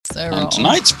So On wrong.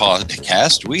 tonight's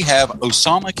podcast, we have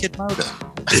Osama Kidmoda.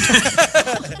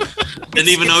 Didn't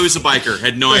even know he was a biker.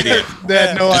 Had no idea. They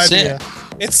had no That's idea. it.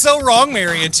 It's so wrong,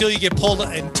 Mary, until you get pulled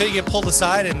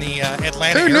aside in the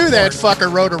Atlanta Who knew that airport.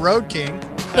 fucker rode a Road King?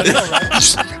 I know, right? I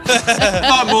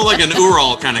thought more like an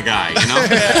Ural kind of guy, you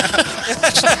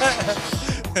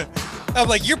know? I'm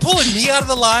like, you're pulling me out of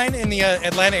the line in the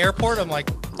Atlanta airport? I'm like,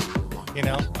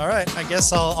 all right, I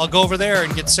guess I'll go over there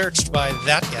and get searched by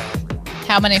that guy.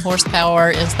 How many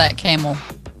horsepower is that camel?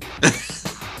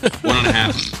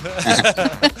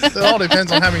 1.5. It all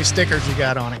depends on how many stickers you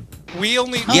got on him. We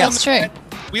only That's true.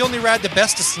 We only ride the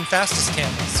bestest and fastest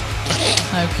camels.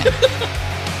 Okay.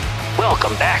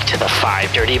 Welcome back to the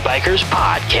Five Dirty Bikers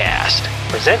podcast.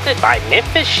 Presented by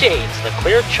Memphis Shades, the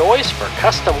clear choice for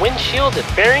custom windshields and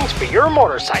fairings for your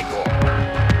motorcycle.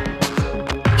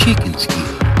 Chicken skin.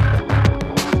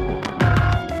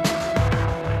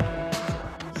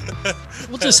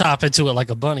 We'll just hop into it like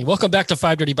a bunny. Welcome back to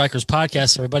Five Dirty Bikers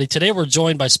podcast, everybody. Today we're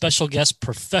joined by special guest,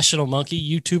 Professional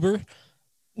Monkey, YouTuber.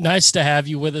 Nice to have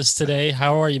you with us today.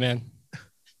 How are you, man?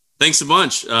 Thanks a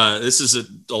bunch. This is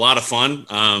a lot of fun.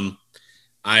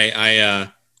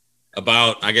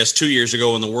 About 2 years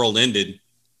ago when the world ended,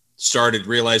 started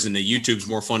realizing that YouTube's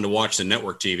more fun to watch than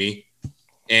network TV,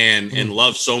 and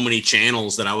love so many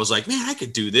channels that I was like, man, I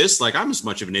could do this. Like, I'm as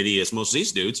much of an idiot as most of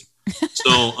these dudes.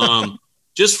 So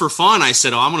just for fun, I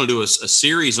said, I'm going to do a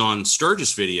series on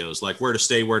Sturgis videos, like where to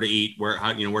stay, where to eat, where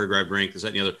to grab drink, this, that,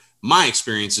 and the other, my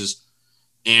experiences.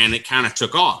 And it kind of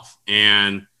took off.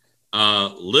 And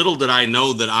little did I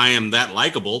know that I am that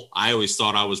likable. I always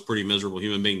thought I was a pretty miserable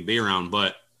human being to be around.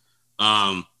 But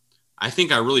I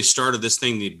think I really started this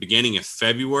thing the beginning of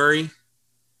February.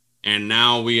 And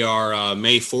now we are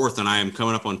May 4th, and I am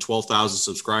coming up on 12,000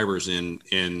 subscribers in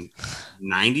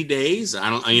 90 days.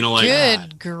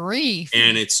 Good grief.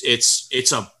 And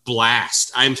it's a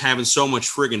blast. I'm having so much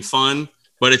friggin' fun,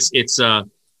 but it's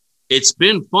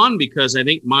been fun because I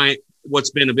think what's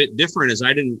been a bit different is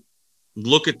I didn't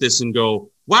look at this and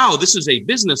go, wow, this is a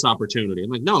business opportunity.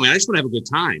 I'm like, no, man, I just want to have a good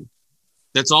time.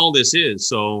 That's all this is.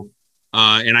 So,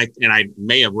 and I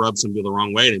may have rubbed some people the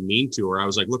wrong way. I didn't mean to, or I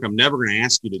was like, look, I'm never going to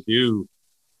ask you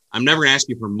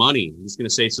for money. I'm just going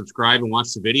to say, subscribe and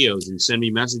watch the videos and send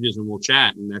me messages and we'll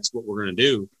chat. And that's what we're going to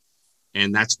do.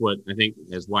 And that's what I think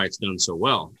is why it's done so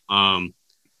well. And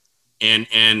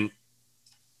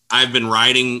I've been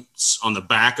riding on the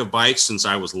back of bikes since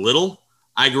I was little.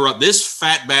 This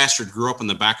fat bastard grew up in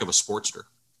the back of a Sportster.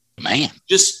 Man.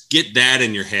 Just get that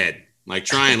in your head. Like,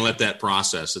 try and let that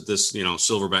process that this,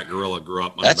 silverback gorilla grew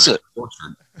up on the back of a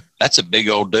Sportster. That's a big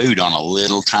old dude on a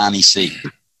little tiny seat.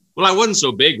 Well, I wasn't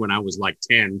so big when I was like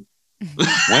 10.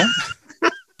 Well,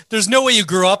 There's no way you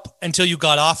grew up until you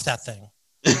got off that thing.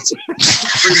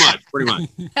 pretty much.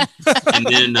 And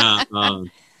then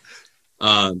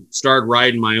started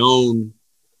riding my own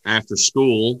after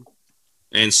school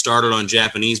and started on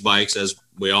Japanese bikes, as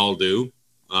we all do,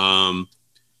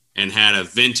 and had a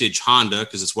vintage Honda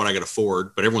because it's what I could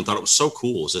afford. But everyone thought it was so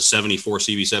cool. It was a 74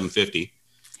 CB750.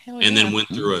 And then went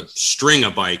through a string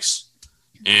of bikes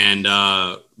and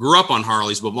grew up on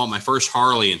Harleys, but bought my first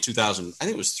Harley in 2000. I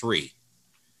think it was 3.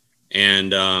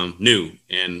 And new.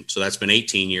 And so that's been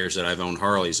 18 years that I've owned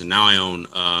Harleys. And now I own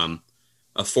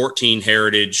a 14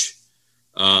 Heritage,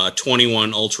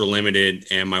 21 Ultra Limited,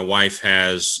 and my wife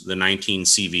has the 19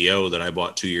 CVO that I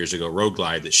bought 2 years ago, Road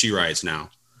Glide, that she rides now.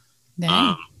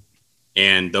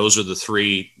 And those are the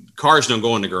 3. Cars don't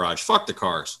go in the garage. Fuck the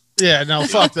cars. Yeah, no,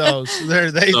 fuck those.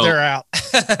 They're out.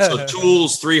 So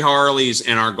tools, 3 Harleys,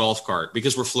 and our golf cart,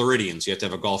 because we're Floridians. You have to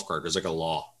have a golf cart. There's like a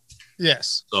law.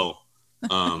 Yes. So,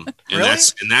 and Really?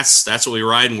 that's what we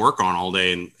ride and work on all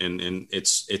day, and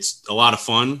it's a lot of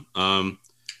fun.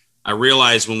 I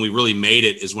realized when we really made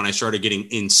it is when I started getting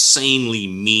insanely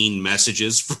mean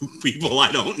messages from people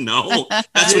I don't know.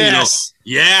 That's when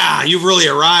yeah, you've really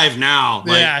arrived now.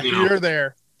 Like, you're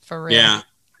there. For real. Yeah.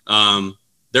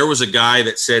 There was a guy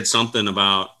that said something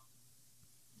about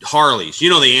Harleys,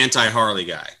 the anti-Harley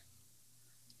guy.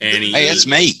 And hey, it's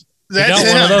me. I got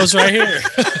one of those right here.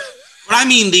 But I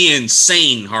mean the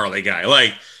insane Harley guy.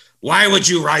 Like, why would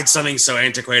you ride something so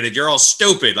antiquated? You're all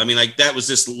stupid. I mean, like, that was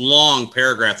this long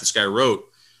paragraph this guy wrote.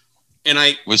 And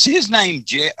was his name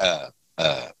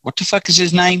what the fuck is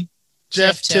his name?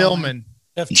 Jeff Tillman.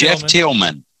 Jeff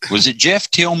Tillman. Was it Jeff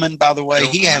Tillman, by the way?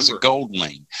 He has a gold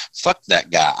wing. Fuck that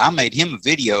guy. I made him a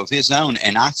video of his own,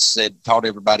 and I taught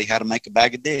everybody how to make a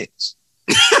bag of dicks.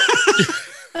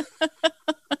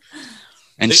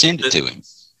 And send it to him.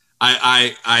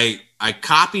 I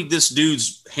copied this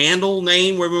dude's handle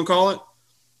name, whatever we call it,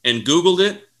 and Googled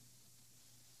it.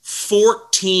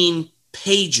 14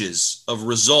 pages of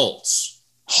results.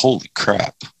 Holy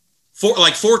crap.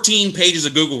 14 pages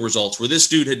of Google results where this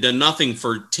dude had done nothing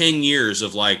for 10 years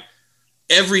of like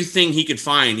everything he could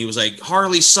find. He was like,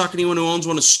 Harley suck, anyone who owns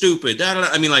one is stupid. Da, da, da.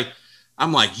 I mean, like,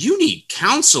 I'm like, you need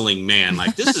counseling, man.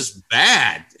 Like, this is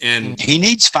bad. And he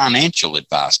needs financial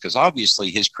advice because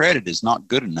obviously his credit is not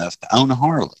good enough to own a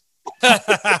Harley.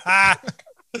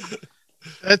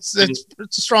 It's a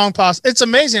strong It's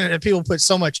amazing that people put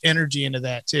so much energy into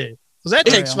that too. Because that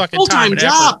takes fucking time and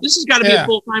job. effort. This has got to be a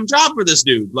full-time job for this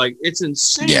dude. Like, it's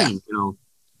insane. Yeah. You know.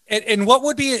 And what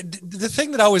would be the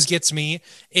thing that always gets me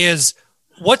is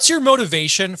what's your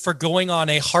motivation for going on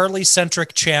a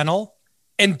Harley-centric channel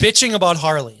and bitching about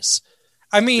Harleys?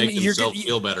 I mean, Make themselves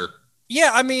feel better. Yeah,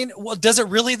 I mean, well, does it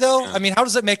really though? Yeah. I mean, how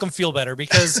does it make them feel better?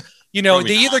 Because you know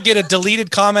they either get a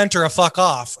deleted comment or a fuck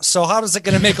off. So how is it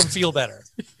going to make them feel better?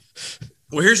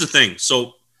 Well, here's the thing.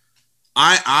 So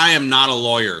I am not a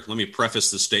lawyer. Let me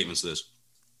preface the statements to this,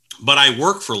 but I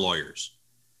work for lawyers.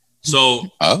 So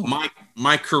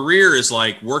my career is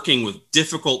like working with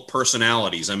difficult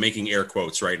personalities. I'm making air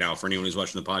quotes right now for anyone who's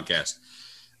watching the podcast.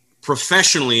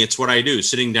 Professionally, it's what I do,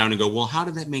 sitting down and go, well, how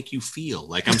did that make you feel?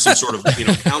 Like I'm some sort of,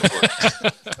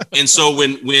 counselor. And so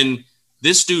when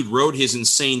this dude wrote his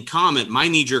insane comment, my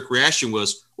knee-jerk reaction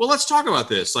was, well, let's talk about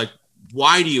this. Like,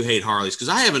 why do you hate Harleys? Because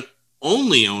I haven't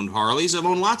only owned Harleys. I've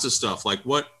owned lots of stuff. Like,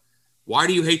 why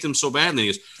do you hate them so bad? And then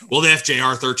he goes, well, the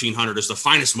FJR 1300 is the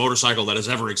finest motorcycle that has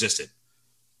ever existed.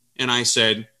 And I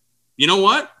said, you know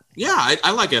what? Yeah,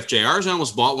 I like FJRs. I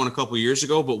almost bought one a couple of years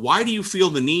ago, but why do you feel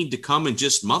the need to come and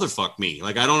just motherfuck me?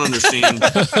 Like, I don't understand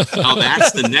how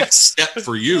that's the next step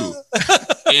for you.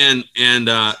 And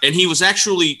he was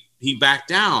actually, he backed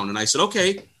down and I said,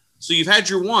 okay, so you've had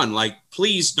your one, like,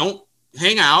 please don't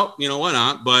hang out, why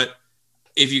not? But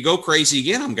if you go crazy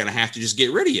again, I'm going to have to just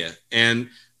get rid of you. And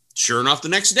sure enough, the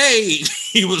next day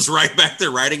he was right back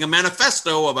there writing a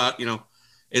manifesto about,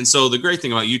 and so the great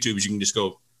thing about YouTube is you can just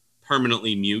go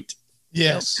permanently mute.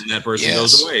 Yes. And that person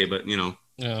goes away, but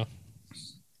Yeah.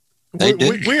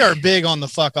 We are big on the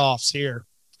fuck offs here.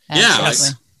 Yeah. Like,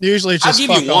 usually it's just I'll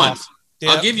give you one. off. Yeah.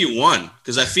 I'll give you one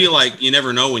because I feel like you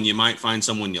never know when you might find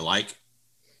someone you like.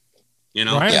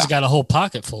 Ryan's got a whole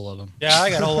pocket full of them.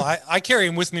 Yeah, I carry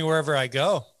him with me wherever I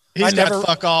go. He's got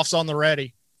fuck offs on the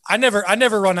ready. I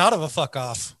never run out of a fuck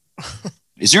off.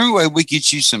 Is there any way we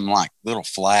get you some like little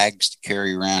flags to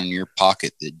carry around in your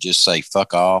pocket that just say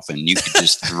fuck off and you could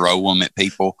just throw them at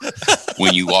people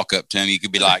when you walk up to them? You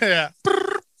could be like,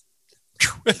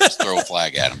 just throw a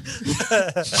flag at them.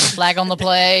 flag on the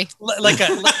play. Like a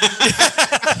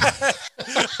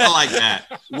I like that.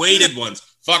 Weighted ones.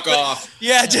 Fuck off.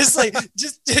 Yeah, just like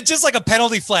a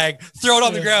penalty flag. Throw it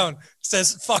on the ground.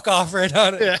 Says fuck off right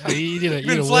on it. Yeah. You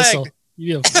need a whistle.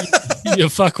 You need a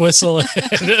fuck whistle.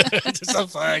 Just a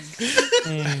flag.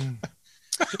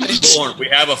 Lauren, we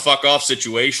have a fuck off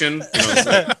situation.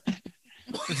 That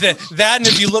and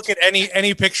if you look at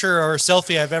any picture or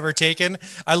selfie I've ever taken,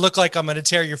 I look like I'm going to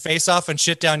tear your face off and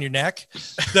shit down your neck.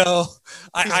 So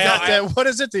what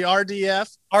is it? The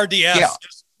RDF? RDF. Yeah.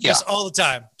 Just all the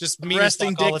time. Just me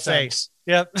Resting all dick the time. face.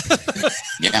 Yep.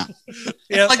 Yeah.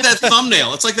 Yep. Like that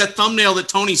thumbnail. It's like that thumbnail that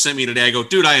Tony sent me today. I go,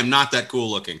 dude, I am not that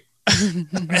cool looking.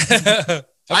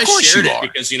 I shared it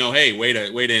because, hey, way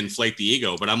to inflate the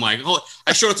ego. But I'm like,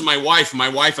 I showed it to my wife, and my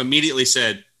wife immediately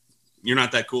said, you're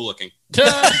not that cool looking.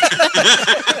 Well,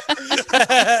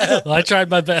 I tried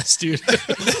my best, dude.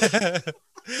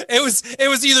 It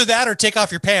was either that or take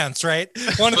off your pants, right?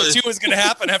 One of the two was going to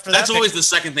happen after that. That's always the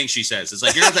second thing she says. It's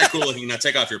like, you're not that cool looking. Now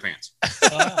take off your pants.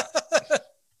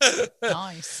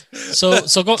 Nice.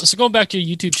 So going back to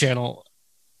your YouTube channel,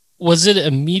 was it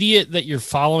immediate that your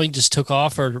following just took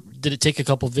off, or did it take a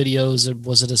couple videos, or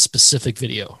was it a specific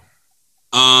video?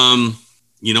 I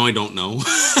don't know.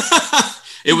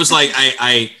 It was like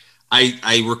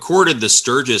I recorded the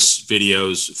Sturgis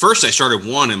videos. First, I started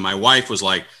one, and my wife was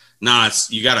like, "Nah,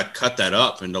 you got to cut that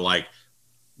up into like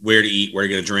where to eat, where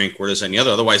you're gonna drink, where this and the other.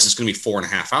 Otherwise, it's gonna be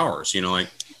 4.5 hours."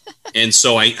 And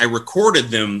so I recorded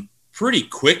them pretty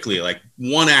quickly, like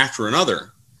one after another.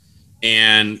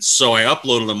 And so I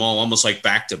uploaded them all almost like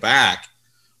back to back.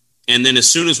 And then as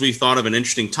soon as we thought of an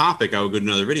interesting topic, I would go to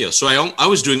another video. So I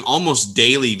was doing almost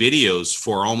daily videos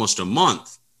for almost a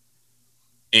month.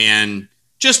 And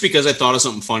just because I thought of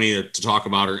something funny to talk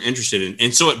about or interested in.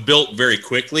 And so it built very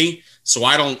quickly. So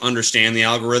I don't understand the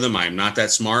algorithm. I'm not that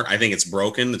smart. I think it's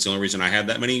broken. That's the only reason I had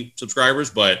that many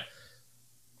subscribers. But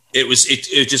it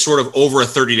just sort of over a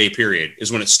 30-day period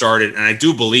is when it started. And I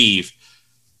do believe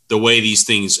the way these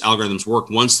algorithms work,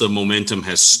 once the momentum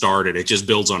has started, it just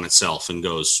builds on itself and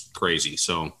goes crazy.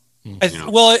 So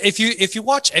Well, if you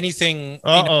watch anything,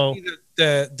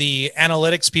 the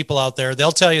analytics people out there,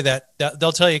 they'll tell you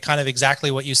kind of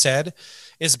exactly what you said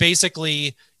is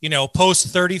basically, post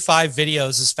 35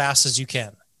 videos as fast as you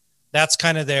can. That's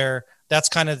kind of the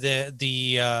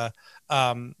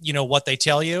what they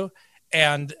tell you.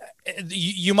 And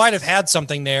you might have had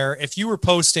something there. If you were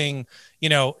posting,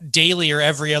 daily or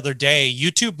every other day,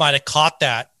 YouTube might have caught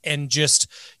that and just,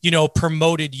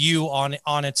 promoted you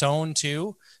on its own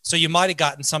too. So you might have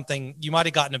gotten something, you might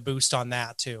have gotten a boost on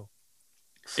that too.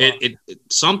 It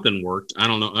something worked. I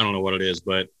don't know what it is,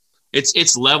 but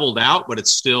it's leveled out, but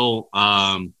it's still,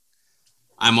 I'm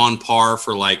on par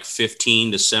for like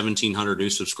 15 to 1700 new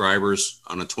subscribers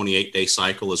on a 28-day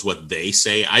cycle is what they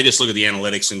say. I just look at the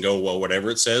analytics and go, well,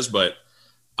 whatever it says, but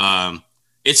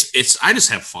it's I just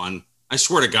have fun. I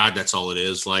swear to God, that's all it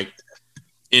is. Like,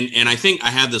 and I think I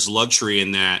have this luxury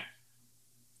in that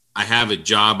I have a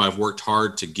job I've worked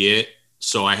hard to get,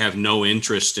 so I have no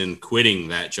interest in quitting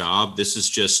that job. This is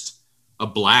just a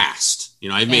blast.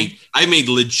 I've made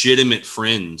legitimate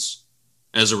friends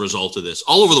as a result of this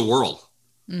all over the world.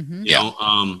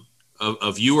 Mm-hmm.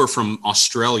 A viewer from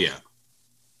Australia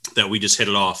that we just hit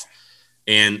it off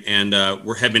and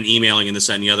we have been emailing and this,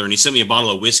 that, and the other. And he sent me a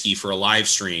bottle of whiskey for a live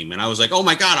stream. And I was like, oh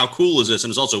my God, how cool is this?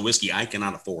 And it's also whiskey I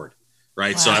cannot afford.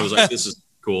 Right. Wow. So I was like, this is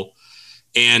cool.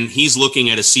 And he's looking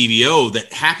at a CVO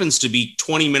that happens to be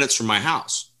 20 minutes from my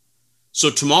house. So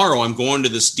tomorrow I'm going to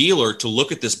this dealer to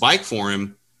look at this bike for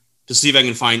him to see if I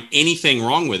can find anything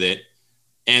wrong with it.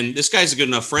 And this guy's a good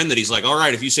enough friend that he's like, all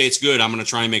right, if you say it's good, I'm going to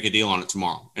try and make a deal on it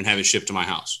tomorrow and have it shipped to my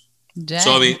house. Dang.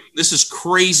 So, I mean, this is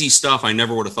crazy stuff I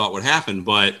never would have thought would happen.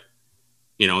 But,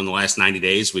 in the last 90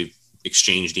 days, we've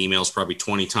exchanged emails probably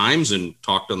 20 times and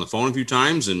talked on the phone a few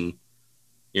times. And,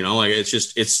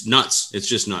 it's nuts. It's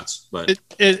just nuts. But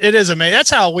it is amazing.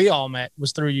 That's how we all met,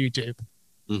 was through YouTube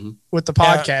with the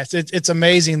podcast. Yeah. It's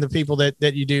amazing the people that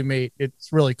you do meet.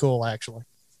 It's really cool, actually.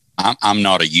 I'm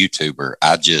not a YouTuber.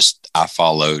 I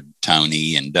followed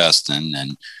Tony and Dustin,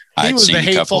 and I'd seen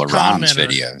a couple of Ron's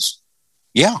videos.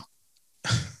 Yeah.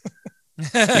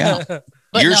 Yeah.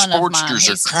 But your Sportsters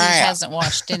are crap. He hasn't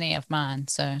watched any of mine,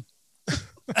 so.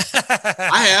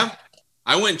 I have.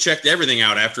 I went and checked everything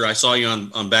out after I saw you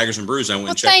on Baggers and Brews. I went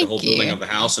and checked the whole building of the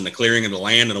house and the clearing of the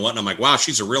land and the whatnot. I'm like, wow,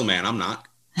 she's a real man. I'm not.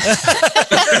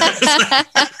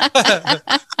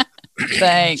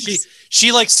 Thanks.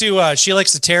 She likes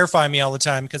to terrify me all the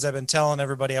time because I've been telling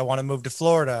everybody I want to move to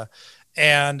Florida.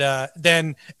 And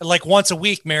then like once a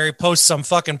week, Mary posts some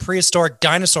fucking prehistoric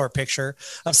dinosaur picture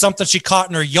of something she caught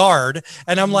in her yard.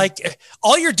 And I'm like,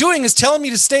 all you're doing is telling me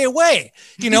to stay away.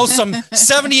 Some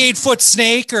 78-foot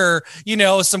snake or,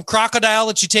 some crocodile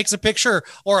that she takes a picture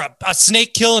or a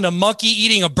snake killing a monkey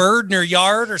eating a bird in her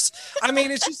yard. It's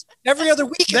just every other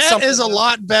week. That is a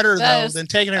lot better, though, than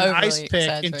taking an ice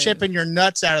pick and chipping your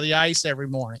nuts out of the ice every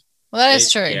morning. Well, that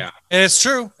is true. Yeah, it's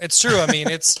true. It's true. I mean,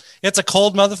 it's a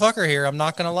cold motherfucker here. I'm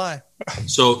not gonna lie.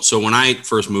 So when I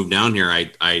first moved down here,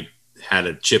 I had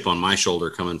a chip on my shoulder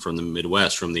coming from the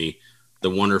Midwest, from the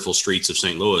wonderful streets of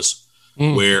St. Louis,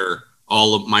 where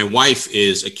my wife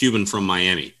is a Cuban from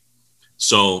Miami.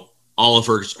 So all of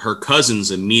her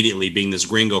cousins immediately, being this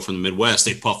gringo from the Midwest,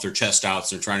 they puff their chest out.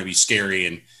 So they're trying to be scary,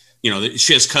 and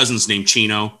she has cousins named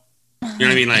Chino. You know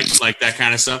what I mean, like that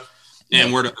kind of stuff.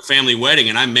 And we're at a family wedding,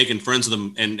 and I'm making friends with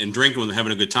them and drinking with them,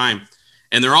 having a good time.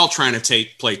 And they're all trying to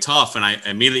play tough. And I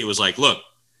immediately was like, look,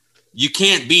 you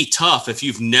can't be tough if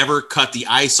you've never cut the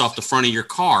ice off the front of your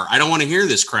car. I don't want to hear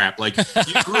this crap. Like,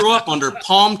 you grew up under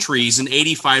palm trees in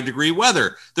 85-degree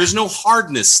weather. There's no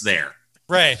hardness there.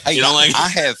 Right. Hey,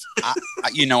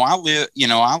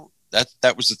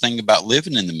 that was the thing about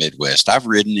living in the Midwest. I've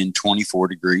ridden in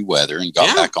 24-degree weather and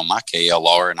got back on my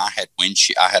KLR, and I had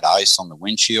ice on the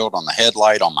windshield, on the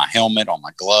headlight, on my helmet, on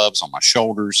my gloves, on my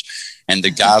shoulders, and the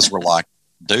guys were like,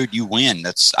 "Dude, you win."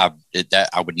 I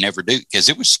would never do, because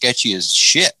it was sketchy as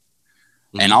shit,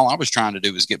 and all I was trying to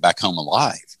do was get back home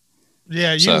alive.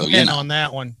 Yeah, you win on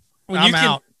that one. I'm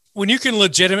out. When you can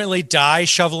legitimately die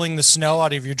shoveling the snow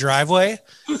out of your driveway,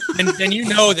 then you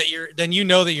know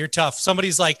that you're tough.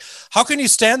 Somebody's like, "How can you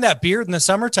stand that beard in the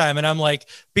summertime?" And I'm like,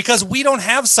 "Because we don't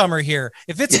have summer here.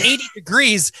 If it's 80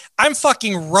 degrees, I'm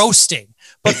fucking roasting.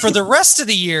 But for the rest of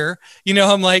the year,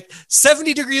 I'm like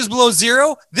 70 degrees below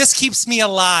zero. This keeps me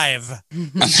alive."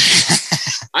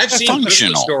 I've seen the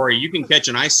story. You can catch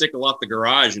an icicle off the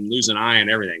garage and lose an eye and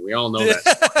everything. We all know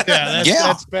that.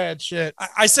 That's bad shit.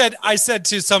 I said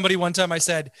to somebody one time, I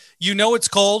said, it's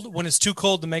cold when it's too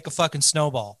cold to make a fucking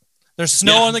snowball. There's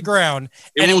snow on the ground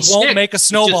and it won't make a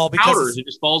snowball because it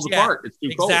just falls apart. It's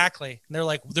too cold. Exactly. And they're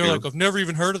like, I've never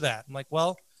even heard of that. I'm like,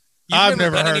 well, I've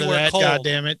never been heard of anywhere that. cold. God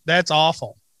damn it. That's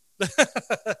awful.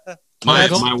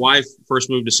 My wife first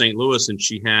moved to St. Louis, and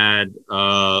she had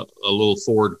a little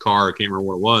Ford car. I can't remember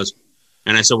what it was.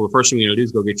 And I said, well, the first thing you got to do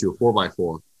is go get you a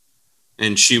 4x4.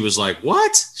 And she was like,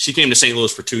 what? She came to St.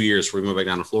 Louis for 2 years before we moved back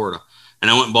down to Florida. And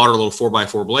I went and bought her a little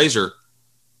 4x4 Blazer.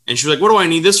 And she was like, what do I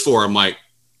need this for? I'm like,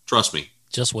 trust me.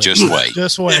 Just wait. Just wait.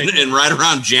 Just wait. And right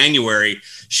around January,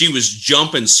 she was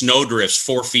jumping snowdrifts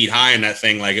 4 feet high in that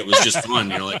thing like it was just fun.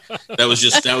 Like that was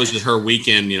just her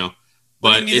weekend. What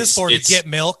But do you need this for? To get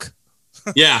milk?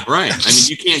 Yeah, right. I mean,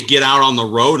 you can't get out on the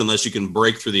road unless you can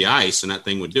break through the ice, and that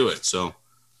thing would do it. So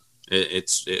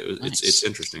it's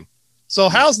interesting. So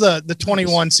how's the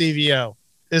 21 CVO?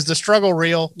 Is the struggle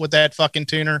real with that fucking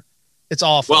tuner? It's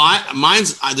awful. Well,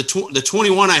 the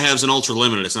 21 I have is an ultra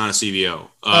limited. It's not a CVO.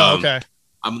 Okay.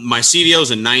 My CVO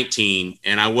is a 19,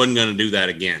 and I wasn't going to do that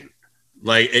again.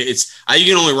 Like you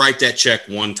can only write that check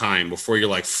one time before you're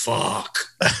like, fuck,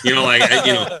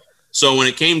 So when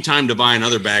it came time to buy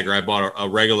another bagger, I bought a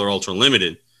regular ultra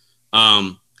limited.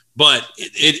 But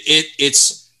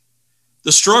it's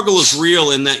the struggle is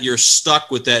real in that you're stuck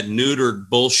with that neutered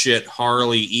bullshit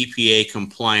Harley EPA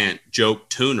compliant joke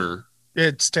tuner.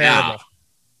 It's terrible. Yeah,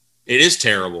 it is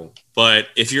terrible. But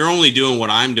if you're only doing what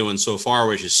I'm doing so far,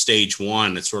 which is stage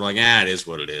one, it's sort of like, it is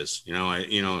what it is.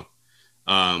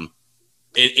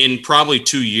 In probably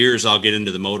 2 years, I'll get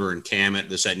into the motor and cam it,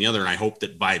 this, that, and the other. And I hope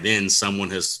that by then someone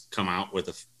has come out with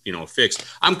a fix.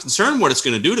 I'm concerned what it's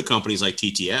going to do to companies like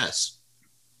TTS.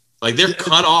 Like they're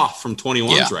cut off from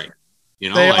 21s right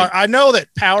now. They are. I know that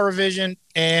Power Vision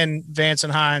and Vance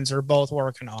and Hines are both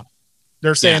working on it.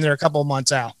 They're saying they're a couple of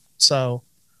months out. So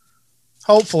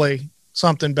hopefully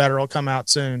something better will come out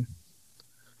soon.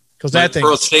 Because that thing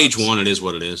for stage one, it is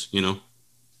what it is,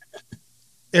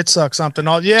 It sucks something.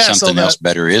 Something else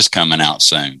better is coming out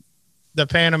soon. The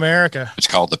Pan America. It's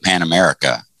called the Pan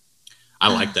America.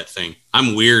 I like that thing.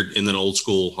 I'm weird in an old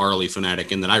school Harley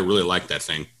fanatic in that I really like that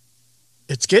thing.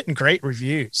 It's getting great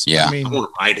reviews. Yeah. I want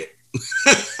to ride it.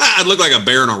 I'd look like a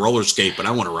bear on a roller skate, but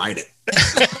I want to ride it.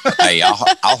 Hey,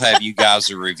 I'll have you guys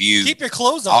a review. Keep your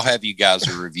clothes on. I'll have you guys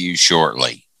a review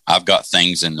shortly. I've got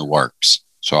things in the works,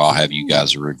 so I'll have you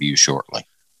guys a review shortly.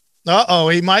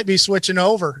 He might be switching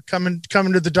over, coming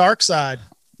to the dark side.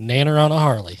 Nanner on a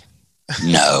Harley.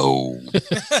 No.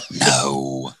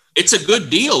 It's a good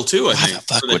deal too. I think. Why the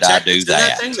fuck would I do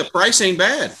that? Thing, the price ain't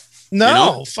bad.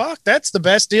 No, fuck. That's the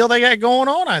best deal they got going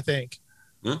on, I think.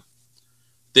 Huh?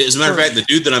 As a matter of fact, the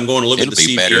dude that I'm going to look at the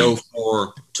CVO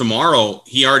for tomorrow,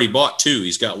 he already bought two.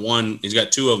 He's got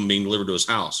two of them being delivered to his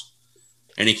house.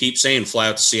 And he keeps saying, fly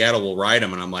out to Seattle, we'll ride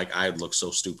him. And I'm like, I'd look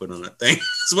so stupid on that thing.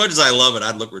 As much as I love it,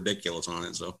 I'd look ridiculous on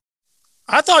it. So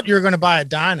I thought you were going to buy a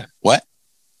Dyna. What?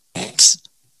 Did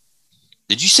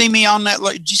you see me on that?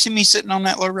 Did you see me sitting on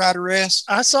that lowrider S?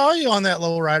 I saw you on that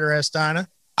lowrider S Dyna.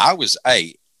 I was,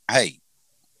 hey, I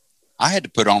had to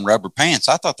put on rubber pants.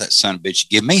 I thought that son of a bitch would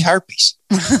give me herpes.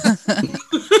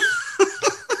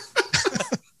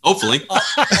 Hopefully.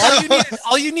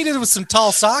 all you needed was some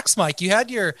tall socks, Mike. You had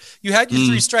your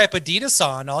 3-stripe Adidas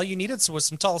on. All you needed was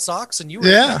some tall socks, and you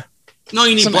were No,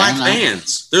 you need black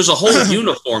Vans. There's a whole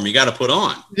uniform you got to put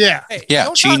on. Yeah,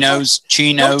 chinos,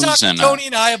 don't talk and to Tony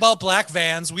and I about black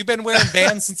Vans. We've been wearing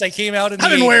Vans since I came out. I've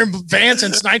been wearing Vans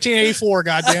since 1984.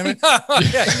 God damn it!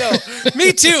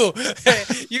 Me too.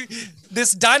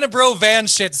 This Dynabro Van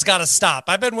shit's got to stop.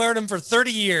 I've been wearing them for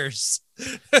 30 years.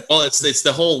 Well, it's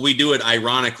the whole we do it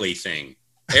ironically thing.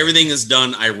 Everything is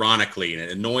done ironically, and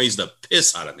it annoys the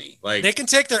piss out of me. Like they can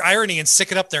take their irony and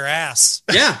stick it up their ass.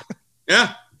 Yeah.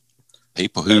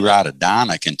 People who ride a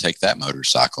Dyna can take that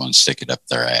motorcycle and stick it up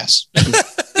their ass.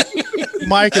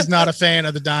 Mike is not a fan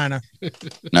of the Dyna.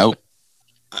 Nope.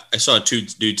 I saw a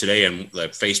dude today on the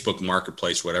Facebook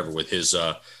Marketplace, whatever, with his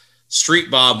Street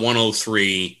Bob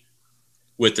 103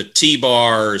 with the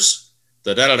T-bars.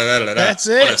 That's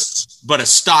it. But a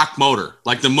stock motor.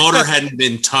 Like the motor hadn't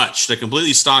been touched. A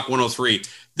completely stock 103.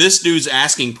 This dude's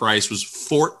asking price was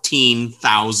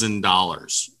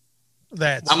 $14,000.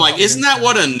 I'm like, isn't that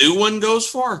what a new one goes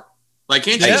for? Like,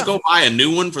 can't you just go buy a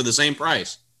new one for the same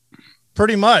price?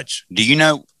 Pretty much. Do you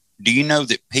know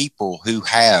that people who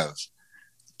have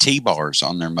T-bars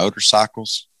on their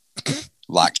motorcycles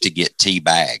like to get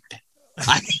T-bagged?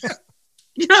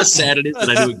 You know how sad it is that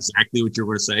I knew exactly what you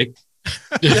were going to say.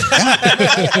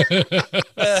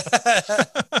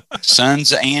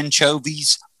 Sons of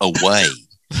anchovies away.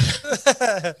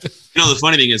 The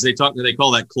funny thing is they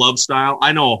call that club style.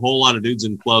 I know a whole lot of dudes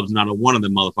in clubs. Not a one of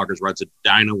them motherfuckers rides a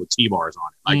Dyna with T-bars on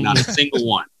it. Like not a single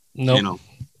one. Nope.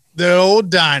 The old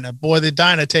Dyna. Boy, the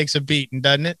Dyna takes a beating,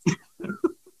 doesn't it?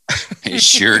 It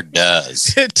sure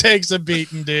does. It takes a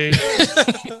beating, dude.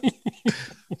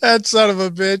 That son of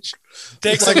a bitch.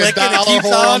 Takes Like a a licking and dollar keeps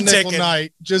whore on on nickel ticking.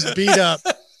 night. Just beat up.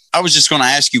 I was just going to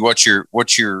ask you what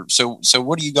your so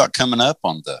what do you got coming up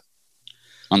on the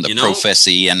You know-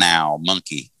 Professia Now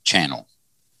Monkey channel?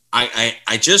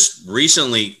 I just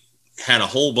recently had a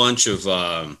whole bunch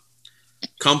of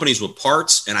companies with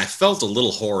parts, and I felt a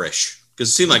little whorish because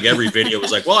it seemed like every video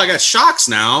was like, well, I got shocks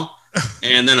now.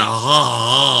 And then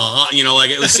like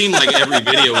it seemed like every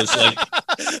video was like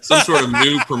some sort of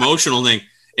new promotional thing.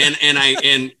 And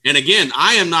again,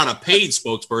 I am not a paid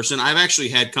spokesperson. I've actually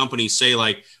had companies say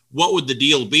like, what would the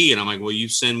deal be? And I'm like, well, you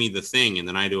send me the thing and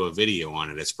then I do a video on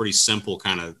it. It's pretty simple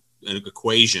kind of an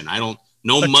equation.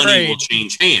 No money trade. will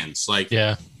change hands. Like,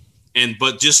 Yeah.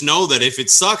 but just know that if it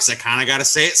sucks, I kind of got to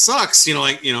say it sucks, but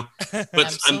I'm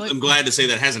Absolutely. glad to say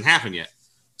that hasn't happened yet.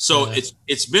 So Yeah.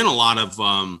 it's been a lot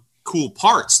of cool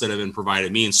parts that have been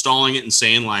provided, me installing it and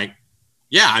saying like,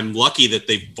 yeah, I'm lucky that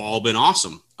they've all been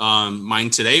awesome. Mine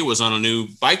today was on a new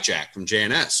bike jack from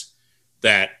JNS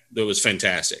that was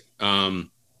fantastic.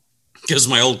 Because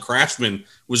my old Craftsman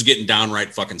was getting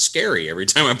downright fucking scary every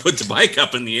time I put the bike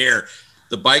up in the air.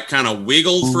 The bike kind of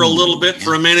wiggled for a little bit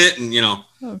for a minute, and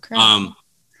Oh, crap.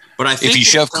 but I think If you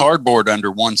shove cardboard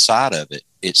under one side of it,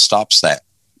 it stops that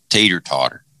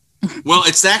teeter-totter. well,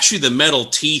 it's actually the metal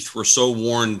teeth were so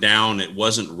worn down, it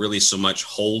wasn't really so much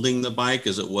holding the bike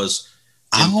as it was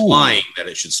implying that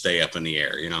it should stay up in the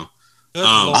air. Good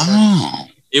Um, Lord. Oh,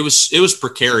 It was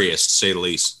precarious to say the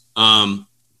least.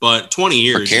 But 20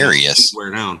 years, Precarious. things wear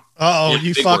down. Uh-oh, Yeah,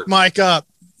 you big fucked word. Mike up.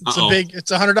 It's Uh-oh.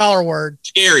 it's $100 word.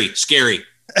 Scary.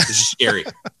 This is scary.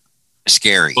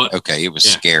 scary. But- Okay, it was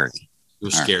yeah. scary. It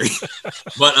was All scary.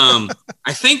 But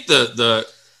I think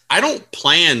I don't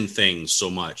plan things so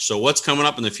much. So what's coming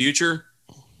up in the future?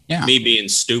 Yeah. Me being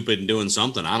stupid and doing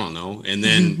something, I don't know. And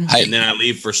then Hey. and then I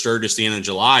leave for Sturgis the end of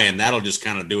July, and that'll just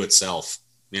kind of do itself.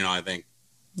 I think.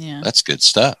 Yeah. That's good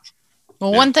stuff.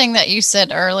 Well, Yeah. one thing that you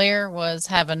said earlier was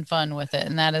having fun with it,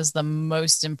 and that is the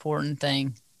most important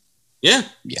thing. Yeah.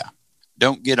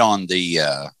 Don't get on the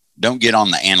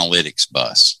analytics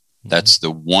bus. That's the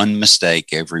one mistake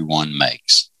everyone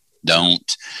makes.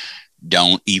 Don't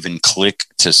even click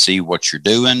to see what you're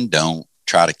doing. Don't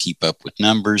try to keep up with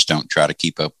numbers. Don't try to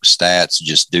keep up with stats.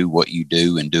 Just do what you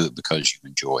do and do it because you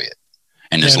enjoy it.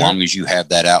 And as Yeah. long as you have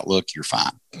that outlook, you're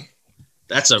fine.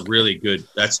 That's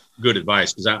good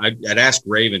advice, because I'd ask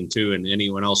Raven too, and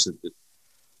anyone else.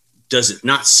 Does it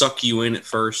not suck you in at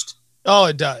first? Oh,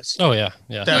 it does. Oh yeah.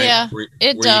 Yeah. Right. Yeah, Where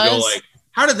it you does. go like,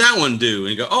 how did that one do?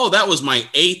 And you go, oh, that was my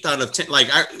 8th out of 10. Like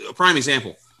a prime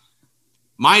example.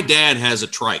 My dad has a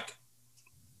trike,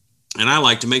 and I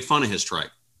like to make fun of his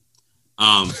trike.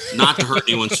 Not to hurt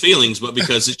anyone's feelings, but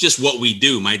because it's just what we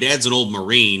do. My dad's an old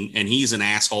Marine, and he's an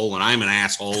asshole, and I'm an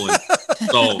asshole, and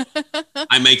so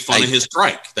I make fun of his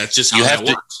trike. That's just how You that have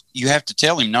to- works. You have to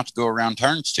tell him not to go around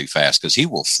turns too fast because he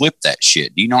will flip that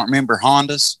shit. Do you not remember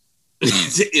Hondas?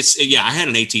 I had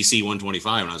an ATC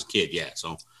 125 when I was a kid. Yeah,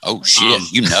 so Oh shit, Um,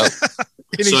 you know.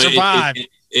 And he survived.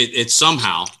 It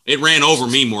somehow it ran over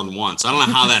me more than once. I don't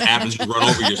know how that happens. You run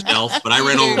over yourself, but I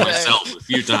ran over myself a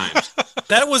few times.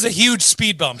 That was a huge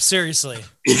speed bump. Seriously.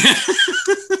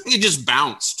 It just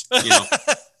bounced,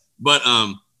 But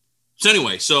so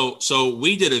anyway, so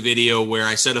we did a video where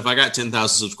I said if I got 10,000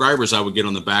 subscribers, I would get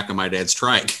on the back of my dad's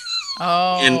trike.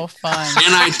 Oh, And- fun.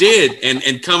 And I did.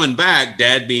 And coming back,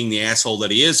 Dad being the asshole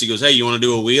that he is, he goes, "Hey, you want to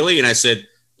do a wheelie?" And I said,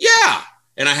 "Yeah."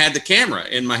 And I had the camera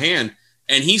in my hand,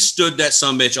 and he stood that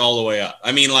sumbitch all the way up.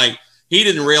 I mean, like, he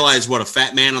didn't realize what a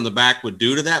fat man on the back would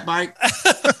do to that bike.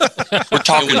 We're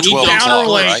talking When he 12 o'clock,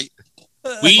 counterweight. right?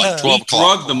 We 12 o'clock.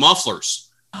 drugged the mufflers.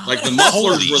 Like, the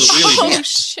mufflers were the wheelie Oh, bars.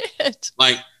 shit.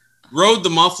 Like, rode the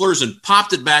mufflers and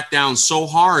popped it back down so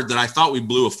hard that I thought we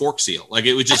blew a fork seal. Like,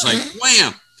 it was just like,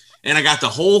 wham. And I got the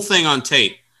whole thing on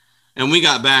tape. And we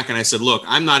got back, and I said, look,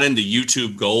 I'm not into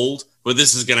YouTube gold, but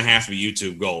this is going to have to be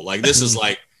YouTube gold. Like, this is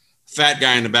like fat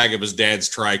guy in the back of his dad's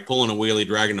trike, pulling a wheelie,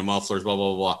 dragging the mufflers, blah,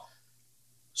 blah, blah.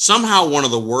 Somehow one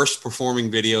of the worst performing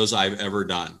videos I've ever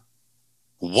done.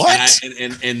 What? And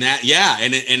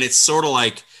it's sort of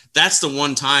like, that's the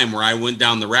one time where I went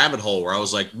down the rabbit hole where I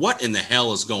was like, what in the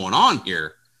hell is going on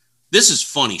here? This is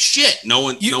funny shit. No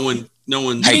one,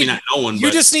 maybe not no one, You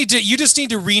but just need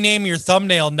to rename your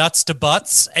thumbnail "Nuts to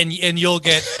Butts" and you'll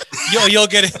get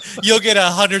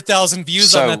 100,000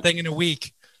 views on So- that thing in a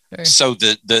week. So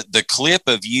the clip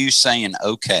of you saying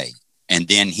okay and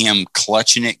then him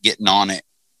clutching it, getting on it,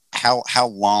 how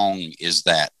long is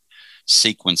that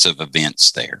sequence of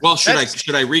events there. Well,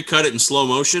 should I recut it in slow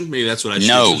motion? Maybe that's what I should.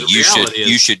 No,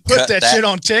 you should Put cut that shit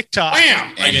on TikTok.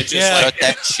 Bam! and cut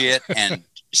that shit and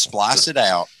splice it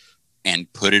out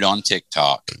and put it on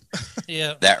TikTok.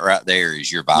 Yeah. That right there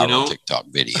is your viral TikTok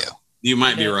video. You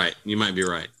might be right.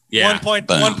 Yeah.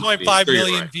 1.5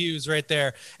 million right. views right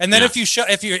there. And then if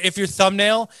your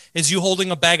thumbnail is you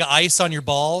holding a bag of ice on your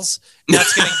balls,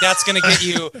 that's gonna get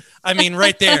you. I mean,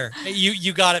 right there,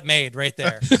 you got it made right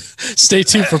there. Stay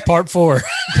tuned for part 4.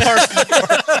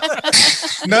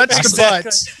 Nuts to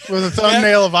butts with a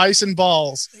thumbnail of ice and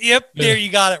balls. Yep, there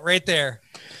you got it right there.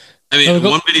 I mean,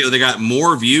 one video that got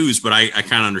more views, but I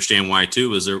kind of understand why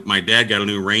too. Is my dad got a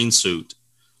new rain suit,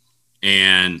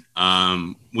 and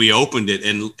we opened it,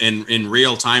 and in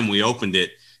real time we opened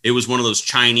it. It was one of those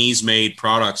Chinese-made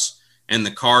products, and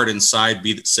the card inside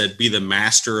said, "Be the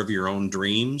master of your own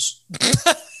dreams."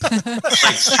 I'm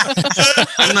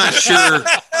not sure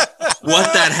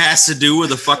what that has to do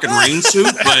with a fucking rain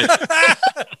suit,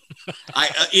 but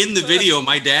in the video,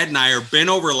 my dad and I are bent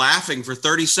over laughing for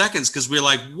 30 seconds because we're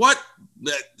like, "What?"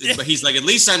 But he's like, "At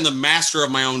least I'm the master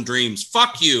of my own dreams.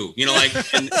 Fuck you,"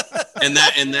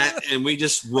 and we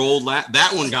just rolled.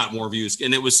 That one got more views,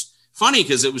 and it was funny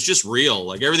because it was just real.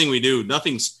 Like everything we do,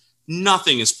 nothing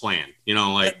is planned.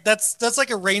 That's like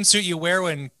a rain suit you wear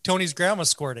when Tony's grandma's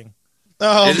squirting.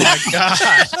 Oh my god!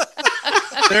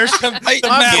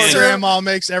 My grandma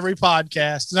makes every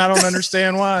podcast, and I don't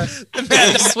understand why.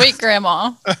 Sweet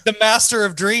grandma, the master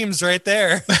of dreams, right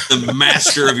there. The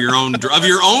master of your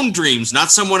own dreams,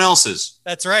 not someone else's.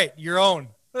 That's right, your own.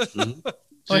 Mm-hmm.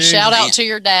 Well, shout out to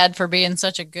your dad for being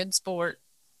such a good sport.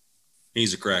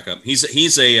 He's a crack up. He's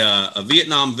a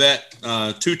Vietnam vet,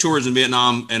 2 tours in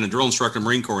Vietnam, and a drill instructor in the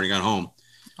Marine Corps when he got home.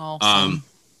 Awesome.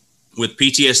 With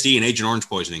PTSD and Agent Orange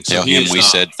poisoning. So tell him we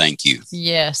said thank you.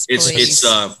 Yes, please.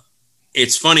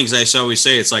 It's funny because I always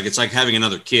say it's like having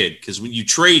another kid because when you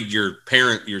trade your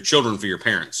children for your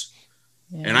parents.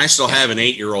 Yeah. And I still have an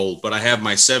 8-year-old, but I have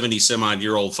my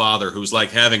 70-some-odd-year-old father who's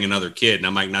like having another kid, and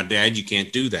I'm like, "No, Dad, you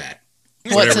can't do that."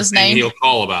 What's his name? He'll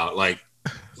call about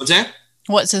what's that?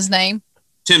 What's his name?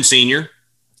 Tim Senior.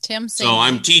 Tim Senior. So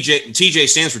I'm TJ. TJ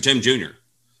stands for Tim Junior,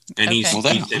 and he's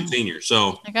Tim Senior.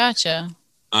 So I gotcha.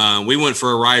 We went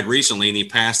for a ride recently, and he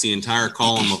passed the entire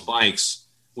column of bikes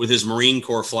with his Marine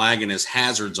Corps flag and his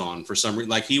hazards on for some reason.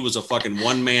 Like he was a fucking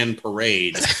one-man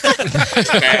parade.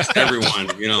 Past everyone,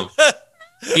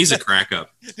 He's a crack up.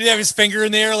 Did he have his finger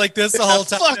in the air like this the whole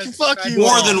time? Fuck you.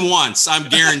 More than once, I'm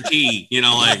guaranteed.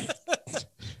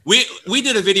 We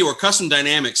did a video where Custom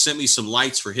Dynamics sent me some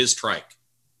lights for his trike.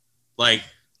 Like,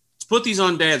 let's put these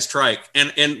on Dad's trike,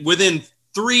 and within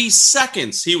 3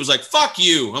 seconds, he was like, "Fuck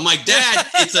you." I'm like, "Dad,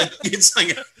 it's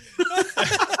like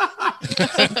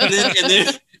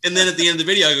and then at the end of the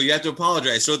video, I go, "You have to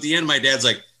apologize." So at the end, my dad's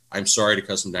like, "I'm sorry to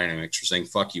Custom Dynamics for saying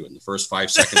fuck you in the first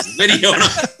 5 seconds of the video."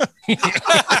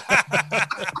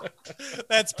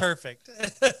 That's perfect.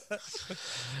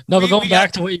 No, but going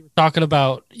back to what you were talking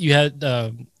about, you had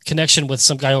connection with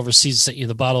some guy overseas sent you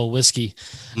the bottle of whiskey.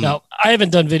 Now, I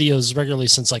haven't done videos regularly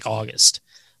since like August,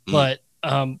 but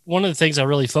one of the things I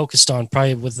really focused on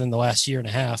probably within the last year and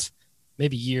a half,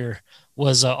 maybe year,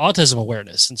 was autism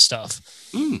awareness and stuff.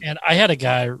 And I had a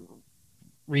guy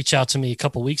reach out to me a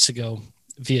couple weeks ago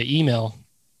via email,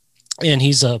 and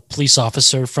he's a police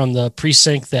officer from the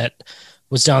precinct that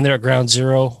was down there at Ground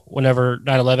Zero whenever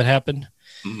 9/11 happened.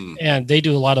 And they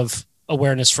do a lot of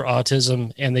awareness for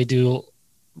autism, and they do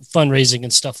fundraising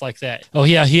and stuff like that. Oh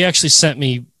yeah, he actually sent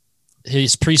me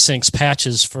his precinct's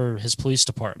patches for his police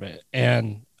department.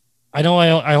 And I know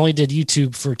I only did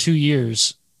YouTube for 2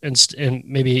 years and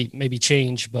maybe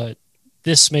change, but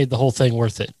this made the whole thing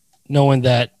worth it, knowing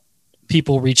that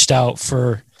people reached out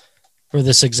for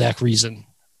this exact reason.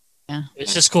 Yeah,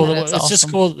 it's just cool. It's awesome.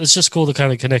 Just cool. It's just cool the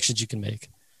kind of connections you can make.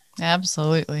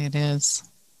 Absolutely, it is.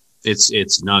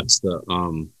 It's nuts.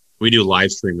 We do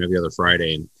live stream every other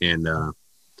Friday, and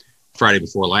Friday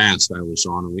before last I was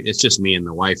on. It's just me and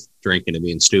the wife drinking and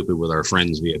being stupid with our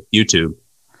friends via YouTube,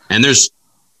 and there's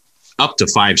up to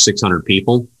 500-600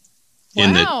 people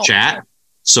in the chat.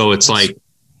 So it's like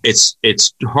it's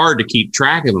hard to keep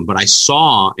track of them. But I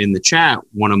saw in the chat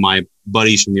one of my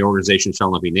buddies from the organization,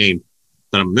 shall not be named,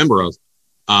 that I'm a member of,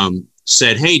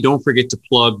 said, "Hey, don't forget to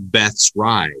plug Beth's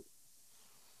ride."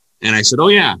 And I said, "Oh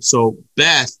yeah." So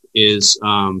Beth is,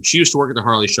 she used to work at the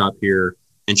Harley shop here,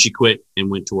 and she quit and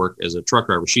went to work as a truck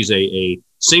driver. She's a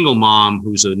single mom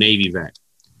who's a Navy vet,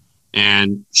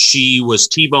 and she was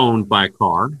T-boned by a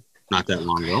car not that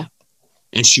long ago,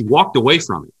 and she walked away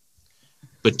from it.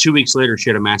 But 2 weeks later, she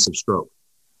had a massive stroke.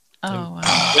 Oh,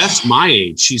 wow. That's my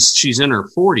age. She's in her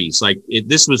 40s. Like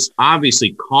this was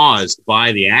obviously caused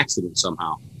by the accident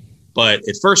somehow. But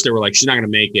at first they were like, she's not going to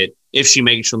make it. If she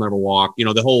makes it, she'll never walk. You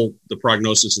know, the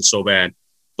prognosis is so bad.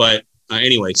 But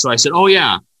anyway, so I said, oh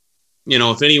yeah, you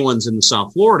know, if anyone's in the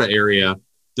South Florida area,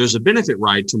 there's a benefit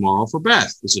ride tomorrow for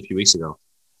Beth. This is a few weeks ago.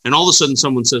 And all of a sudden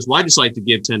someone says, well, I just like to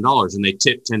give $10, and they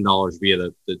tip $10 via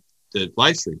the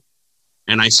live stream.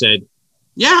 And I said,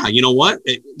 yeah, you know what?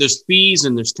 There's fees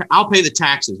and I'll pay the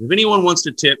taxes. If anyone wants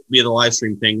to tip via the live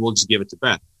stream thing, we'll just give it to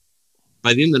Beth.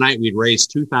 By the end of the night, we'd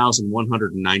raised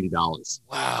 $2,190.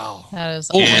 Wow. That is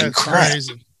That's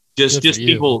crazy. Just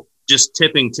people just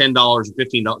tipping $10 and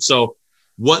 $15. So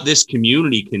what this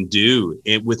community can do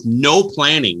with no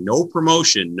planning, no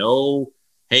promotion, no,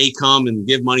 hey, come and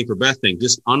give money for Beth thing,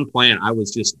 just unplanned. I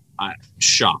was just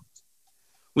shocked.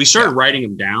 We started writing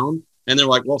them down. And they're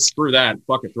like, well, screw that.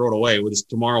 Fuck it. Throw it away.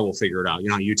 Tomorrow we'll figure it out. You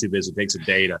know how YouTube is. It takes a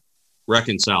day to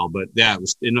reconcile. But yeah,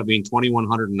 it ended up being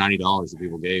 $2,190 that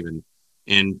people gave and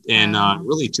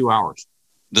really 2 hours.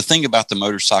 The thing about the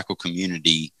motorcycle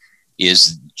community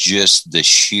is just the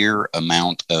sheer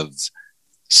amount of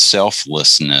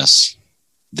selflessness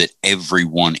that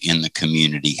everyone in the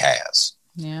community has.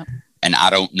 Yeah. And I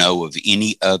don't know of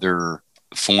any other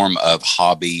form of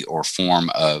hobby or form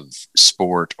of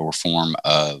sport or form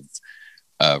of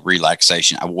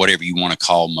relaxation, whatever you want to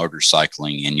call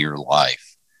motorcycling in your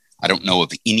life. I don't know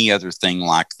of any other thing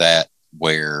like that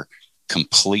where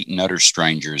complete and utter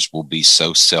strangers will be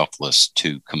so selfless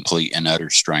to complete and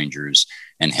utter strangers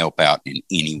and help out in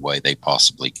any way they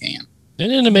possibly can.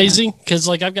 Isn't it amazing? Because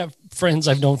like I've got friends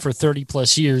I've known for 30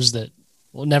 plus years that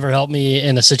will never help me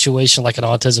in a situation like an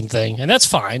autism thing. And that's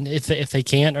fine if they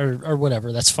can't or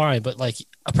whatever, that's fine. But like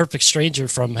a perfect stranger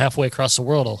from halfway across the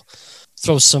world will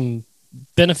throw some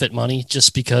benefit money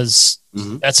just because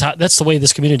that's the way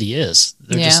this community is.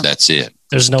 That's it.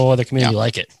 There's no other community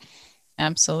like it.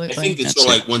 Absolutely. I think it's sort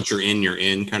of like once you're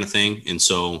in kind of thing. And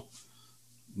so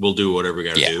we'll do whatever we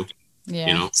got to do. Yeah.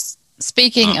 You know?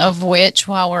 Speaking of which,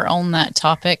 while we're on that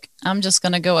topic, I'm just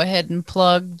going to go ahead and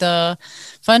plug the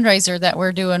fundraiser that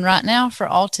we're doing right now for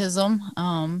autism.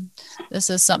 This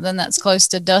is something that's close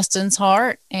to Dustin's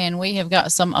heart, and we have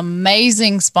got some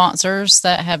amazing sponsors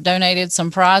that have donated some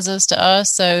prizes to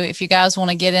us. So if you guys want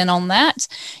to get in on that,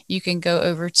 you can go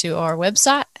over to our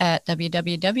website at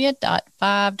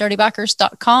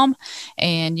www.5dirtybikers.com,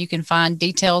 and you can find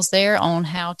details there on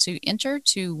how to enter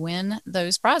to win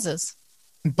those prizes.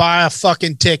 Buy a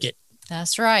fucking ticket.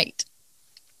 That's right.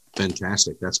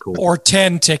 Fantastic. That's cool. Or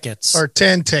 10 tickets. Or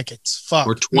 10 tickets. Fuck.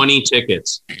 Or 20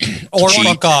 tickets. Or Cheap.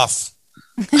 fuck off.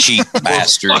 Cheap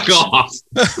bastards. Fuck off.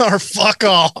 Or fuck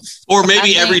off. Or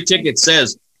maybe every ticket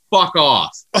says fuck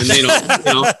off. And they don't,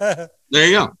 there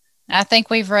you go. I think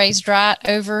we've raised right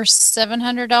over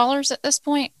 $700 at this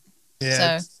point.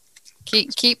 Yeah. So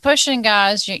keep pushing,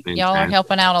 guys. Y'all are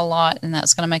helping out a lot, and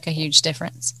that's going to make a huge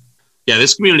difference. Yeah,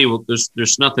 this community,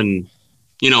 there's nothing,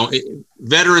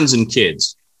 veterans and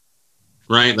kids,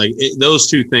 right? Like those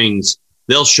two things,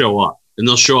 they'll show up, and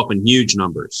they'll show up in huge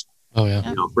numbers. Oh yeah.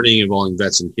 For anything involving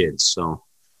vets and kids. So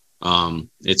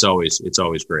it's always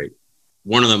great.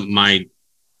 One of my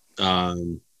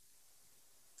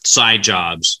side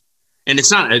jobs, and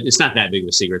it's not that big of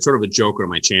a secret. It's sort of a joke on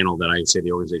my channel that I say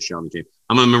the organization on the team.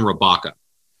 I'm a member of BACA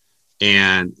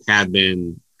and had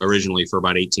been originally for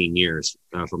about 18 years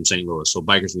from St. Louis. So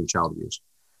Bikers Against Child Abuse.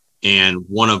 And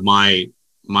one of my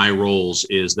roles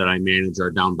is that I manage our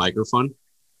Down Biker Fund.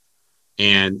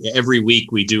 And every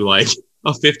week we do like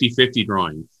a 50-50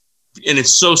 drawing. And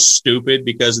it's so stupid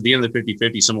because at the end of the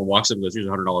 50-50, someone walks up and goes, here's a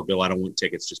 $100 bill. I don't want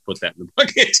tickets. Just put that in the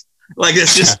bucket. Like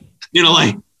it's just,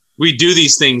 like we do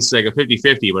these things like a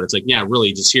 50-50, but it's like, yeah,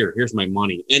 really just here's my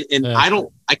money. And I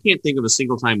can't think of a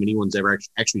single time anyone's ever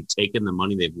actually taken the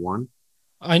money they've won.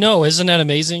 I know. Isn't that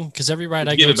amazing? Because every ride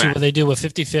I go to where they do a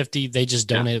 50-50, they just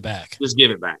donate it back. Just give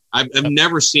it back. I've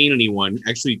never seen anyone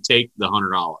actually take the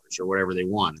 $100 or whatever they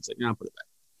won. It's like, no, put it back.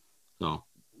 So,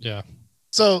 yeah.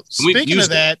 So speaking of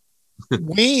that,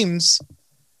 Weems,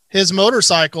 his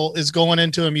motorcycle is going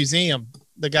into a museum.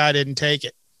 The guy didn't take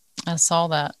it. I saw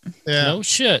that. Yeah. No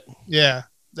shit. Yeah.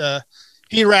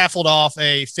 He raffled off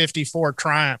a 54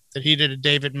 Triumph that he did a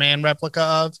David Mann replica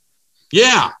of.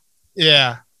 Yeah.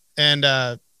 Yeah. And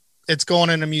it's going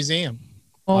in a museum.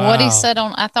 Well, what he said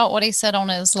on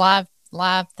his live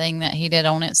thing that he did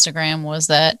on Instagram was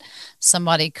that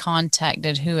somebody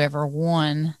contacted whoever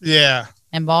won. Yeah.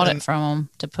 And bought it from him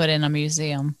to put in a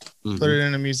museum. Put it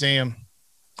in a museum.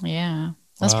 Yeah.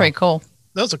 That's pretty cool.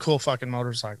 That was a cool fucking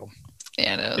motorcycle.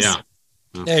 Yeah, it is. Yeah.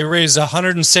 Yeah, he raised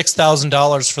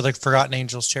 $106,000 for the Forgotten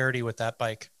Angels charity with that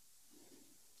bike.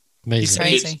 Amazing.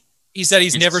 Crazy. He said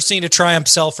he's never seen a Triumph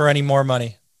sell for any more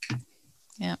money.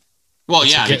 Yeah. Well,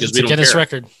 yeah, because we don't Guinness care.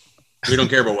 record. We don't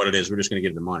care about what it is. We're just going to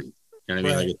get the money. You know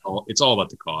what I mean? Right. Like it's all about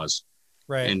the cause.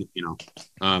 Right. And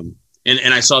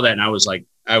and I saw that and I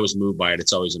was moved by it.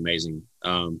 It's always amazing.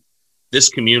 This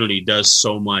community does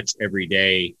so much every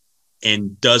day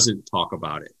and doesn't talk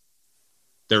about it.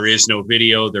 There is no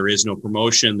video. There is no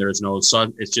promotion. There's no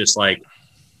sun. It's just like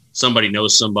somebody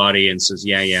knows somebody and says,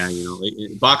 yeah.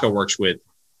 Baca works with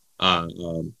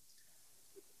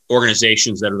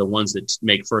organizations that are the ones that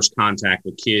make first contact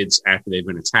with kids after they've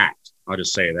been attacked. I'll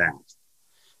just say that.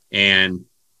 And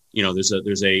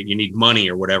there's a you need money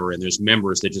or whatever, and there's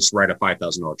members that just write a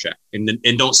 $5,000 check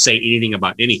and don't say anything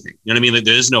about anything. You know what I mean? Like,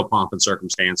 there is no pomp and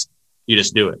circumstance. You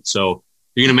just do it. So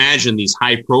you can imagine these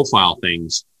high profile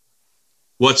things.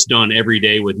 What's done every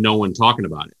day with no one talking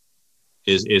about it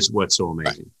is what's so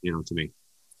amazing, to me.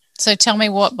 So tell me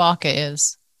what Baca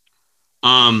is.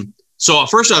 So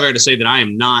first off, I have to say that I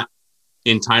am not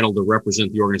entitled to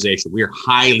represent the organization. We are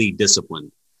highly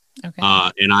disciplined. Okay.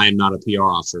 And I am not a PR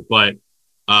officer, but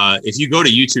if you go to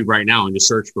YouTube right now and just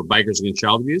search for Bikers Against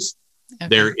Child Abuse,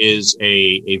 there is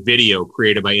a video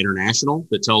created by International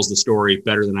that tells the story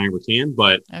better than I ever can.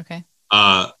 But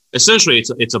essentially,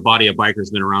 it's a body of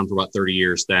bikers been around for about 30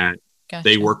 years that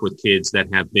they work with kids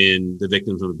that have been the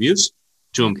victims of abuse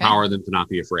to empower them to not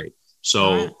be afraid.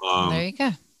 So there you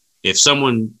go. If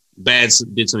someone did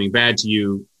something bad to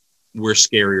you, we're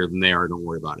scarier than they are. Don't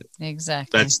worry about it.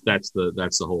 Exactly. That's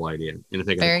the whole idea. And if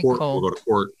they go Very to court, cool. we'll go to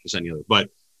court, just any other. But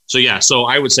so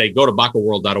I would say go to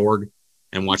bacaworld.org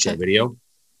and watch that video.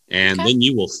 And then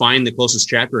you will find the closest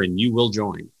chapter and you will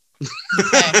join.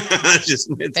 It's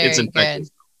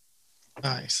infectious.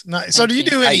 Nice. So do you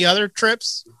do any other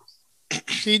trips,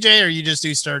 TJ, or you just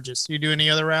do Sturgis? You do any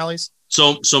other rallies?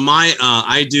 So my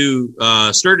I do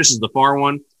Sturgis is the far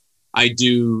one. I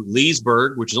do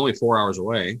Leesburg, which is only 4 hours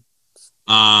away,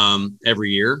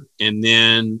 every year. And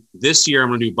then this year I'm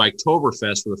going to do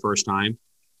Biketoberfest for the first time.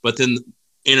 But then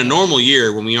in a normal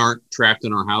year, when we aren't trapped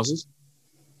in our houses,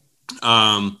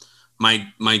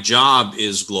 my job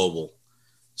is global.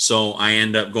 So I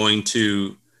end up going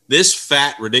to this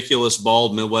fat, ridiculous,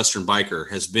 bald Midwestern biker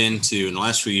has been to, in the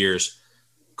last few years,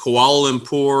 Kuala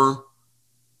Lumpur,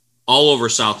 all over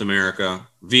South America,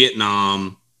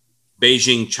 Vietnam,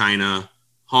 Beijing, China,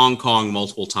 Hong Kong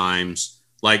multiple times.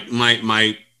 Like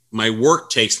my work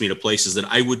takes me to places that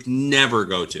I would never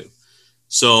go to.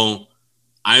 So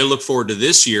I look forward to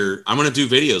this year. I'm going to do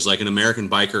videos like an American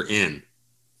Biker in,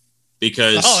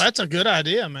 because that's a good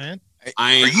idea, man.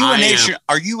 Are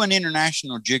you an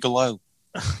international gigolo?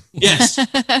 Yes. Yes.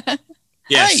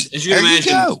 Hey, as you can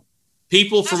imagine,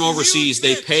 people That's from overseas,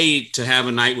 they pay to have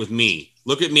a night with me.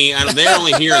 Look at me. They're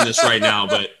only hearing this right now,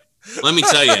 but let me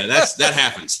tell you, that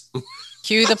happens.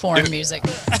 Cue the porn music.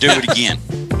 Do it again.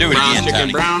 Brown chicken,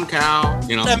 Tony. brown cow.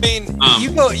 I mean,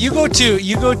 you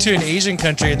go to an Asian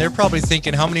country and they're probably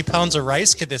thinking, how many pounds of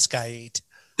rice could this guy eat?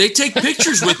 They take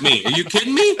pictures with me. Are you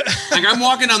kidding me? Like, I'm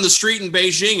walking down the street in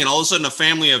Beijing and all of a sudden a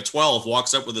family of 12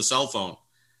 walks up with a cell phone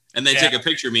and they take a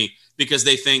picture of me because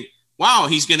they think, wow,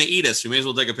 he's going to eat us. We may as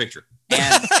well take a picture.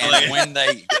 And when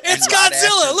they... It's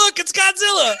Godzilla. Look, it's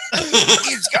Godzilla.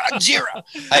 It's Godzilla.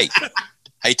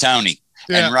 Hey, Tony.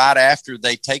 Yeah. And right after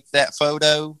they take that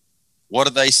photo, what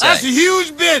do they say? That's a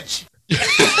huge bitch.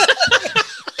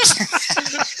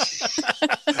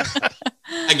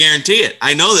 I guarantee it.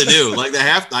 I know they do. Like,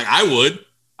 I would.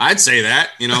 I'd say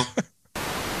that,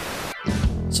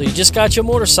 So you just got your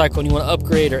motorcycle and you want to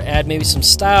upgrade or add maybe some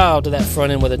style to that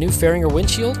front end with a new fairing or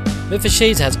windshield? Memphis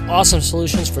Shades has awesome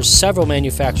solutions for several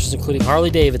manufacturers, including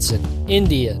Harley-Davidson,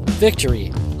 India,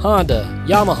 Victory, Honda,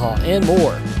 Yamaha, and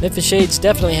more. Memphis Shades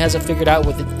definitely has it figured out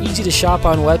with an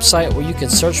easy-to-shop-on website where you can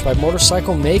search by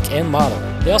motorcycle, make, and model.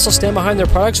 They also stand behind their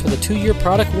products with a 2-year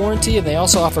product warranty, and they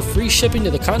also offer free shipping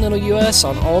to the continental U.S.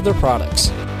 on all their products.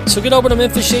 So get over to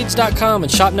MemphisShades.com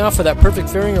and shop now for that perfect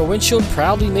fairing or windshield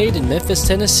proudly made in Memphis,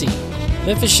 Tennessee.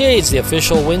 Memphis Shades, the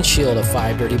official windshield of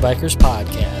Five Dirty Bikers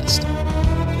podcast.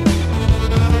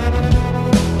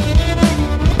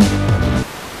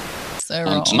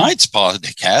 On tonight's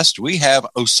podcast, we have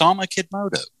Osama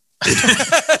Kidmoto.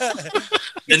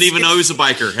 Didn't even know he was a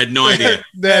biker. Had no idea.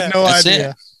 Had no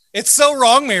idea. It's so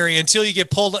wrong, Mary, until you get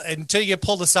pulled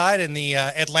aside in the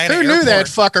Atlanta Who airport. knew that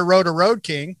fucker rode a Road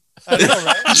King? I know,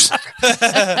 right?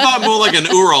 I'm more like an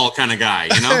Ural kind of guy,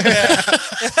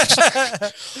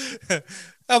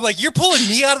 I'm like, you're pulling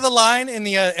me out of the line in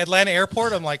the Atlanta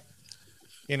airport. I'm like,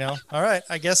 all right,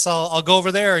 I guess I'll go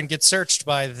over there and get searched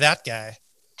by that guy.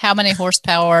 How many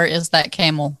horsepower is that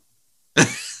Camel?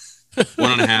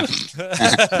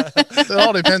 1.5. It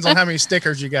all depends on how many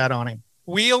stickers you got on him.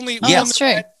 We only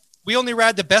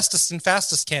ride the bestest and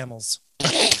fastest camels.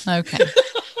 Okay.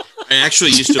 I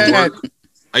actually used to work.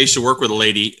 I used to work with a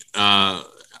lady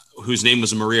whose name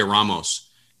was Maria Ramos,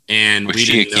 and Was we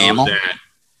she didn't a camel? know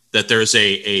that there's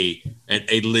a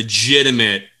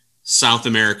legitimate South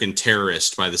American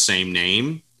terrorist by the same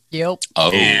name. Yep.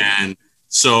 Oh, And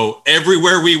so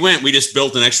everywhere we went, we just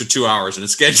built an extra 2 hours in a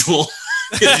schedule.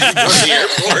 You go to the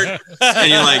airport,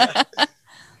 and you're like,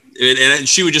 and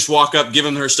she would just walk up, give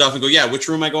him her stuff, and go, "Yeah, which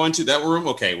room am I going to? That room?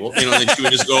 Okay, well, then she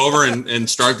would just go over and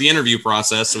start the interview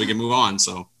process so we can move on."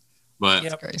 So, but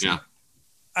Yep. yeah,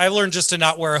 I learned just to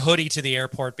not wear a hoodie to the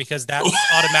airport because that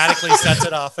automatically sets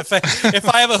it off. If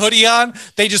I have a hoodie on,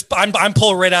 I'm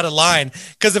pulling right out of line,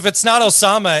 because if it's not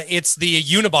Osama, it's the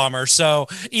Unabomber. So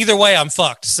either way, I'm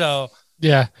fucked. So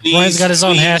Yeah. Ryan's got his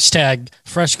own hashtag,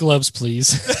 fresh gloves,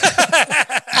 please.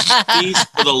 please,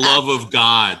 for the love of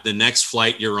God, the next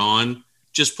flight you're on,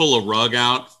 just pull a rug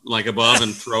out like above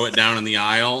and throw it down in the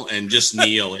aisle and just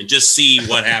kneel and just see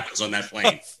what happens on that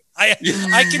plane. I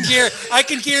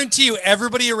can guarantee you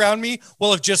everybody around me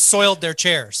will have just soiled their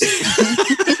chairs.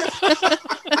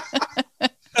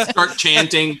 Start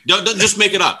chanting. Don't just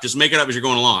make it up. Just make it up as you're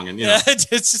going along, and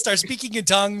Just start speaking in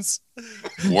tongues.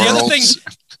 world's thing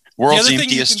you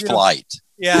emptiest can do- flight.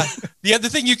 Yeah. The other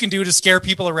thing you can do to scare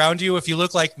people around you, if you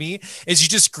look like me, is you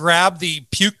just grab the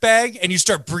puke bag and you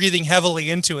start breathing heavily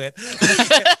into it.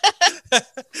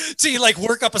 So you like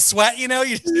work up a sweat, you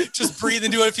just breathe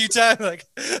into it a few times. Like,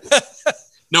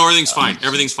 no, everything's fine.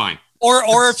 Everything's fine.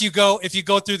 or if you go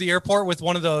through the airport with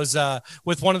one of those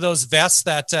vests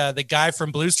that the guy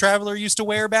from Blues Traveler used to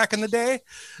wear back in the day,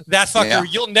 that fucker, Yeah.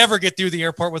 you'll never get through the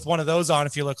airport with one of those on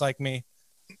if you look like me.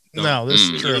 No, this is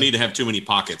You true. don't need to have too many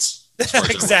pockets. As far as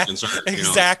Exactly. concerned,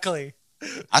 Exactly.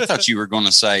 I thought you were going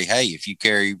to say, hey, if you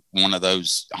carry one of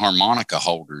those harmonica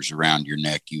holders around your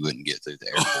neck, you wouldn't get through the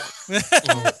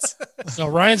airport. So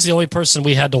Ryan's the only person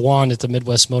we had to wand at the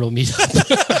Midwest Moto meetup.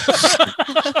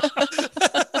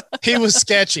 He was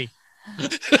sketchy.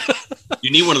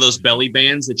 You need one of those belly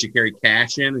bands that you carry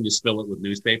cash in and just fill it with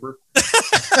newspaper.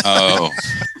 Oh,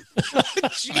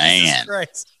 Jesus Man.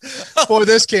 Christ. Boy,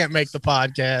 this can't make the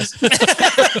podcast.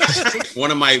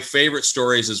 One of my favorite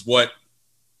stories is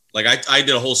I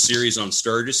did a whole series on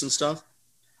Sturgis and stuff.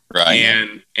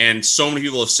 right. And so many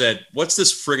people have said, what's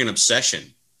this friggin'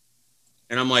 obsession?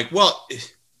 And I'm like, well,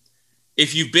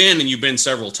 if you've been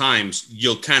several times,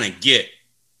 you'll kind of get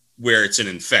where it's an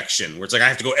infection, where it's like, I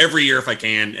have to go every year if I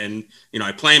can. And,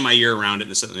 I plan my year around it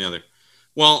and this and the other.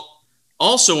 Well,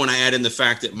 also when I add in the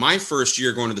fact that my first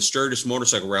year going to the Sturgis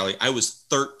Motorcycle Rally, I was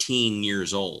 13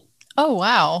 years old. Oh,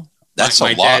 wow. That's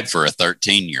my a lot dad- for a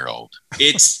 13-year-old.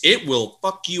 It will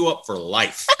fuck you up for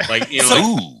life. Like,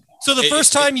 Ooh. So the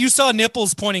first time you saw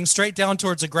nipples pointing straight down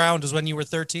towards the ground was when you were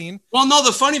 13? Well, no,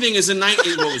 the funny thing is in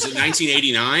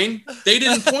 1989, they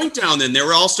didn't point down then. They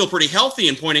were all still pretty healthy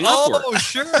and pointing upward. Oh,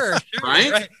 sure.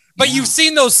 Right? But you've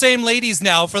seen those same ladies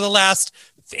now for the last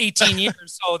 18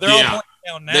 years, so they're all Yeah. pointing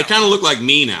down now. They kind of look like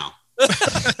me now.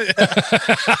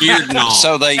 Beard and all.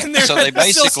 So they And they're so they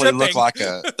still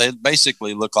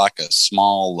basically look like a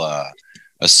small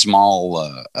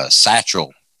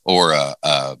satchel or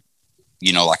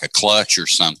like a clutch or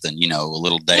something, a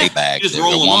little day bag. just that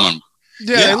roll a them woman. up.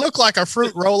 Yeah, Yeah. they look like a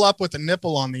fruit roll up with a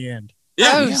nipple on the end.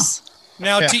 Yeah. Gross.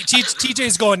 Now, Yeah.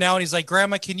 TJ's going now, and he's like,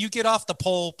 Grandma, can you get off the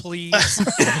pole, please?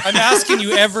 I'm asking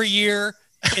you every year.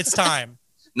 It's time.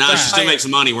 Now she still makes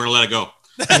some money. We're gonna let it go.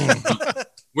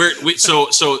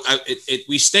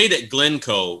 We stayed at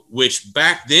Glencoe, which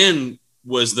back then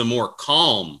was the more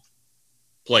calm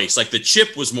place. Like the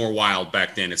Chip was more wild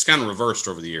back then. It's kind of reversed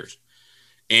over the years.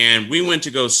 And we went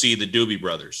to go see the Doobie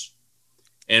Brothers.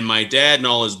 And my dad and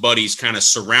all his buddies kind of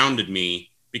surrounded me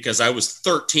because I was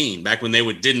 13 back when they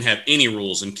didn't have any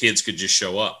rules and kids could just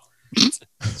show up.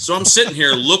 So I'm sitting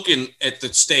here looking at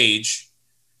the stage,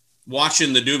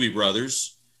 watching the Doobie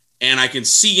Brothers, and I can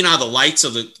see, the lights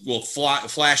will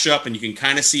flash up and you can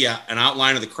kind of see an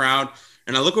outline of the crowd.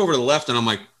 And I look over to the left and I'm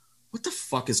like, what the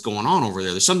fuck is going on over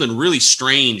there? There's something really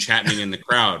strange happening in the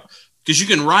crowd. Because you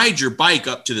can ride your bike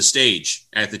up to the stage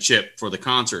at the Chip for the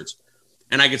concerts.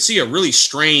 And I could see a really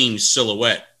strange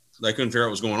silhouette. I couldn't figure out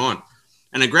what was going on.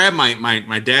 And I grabbed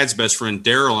my dad's best friend,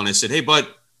 Daryl, and I said, hey, bud,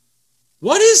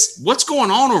 what's going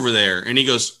on over there? And he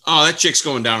goes, oh, that chick's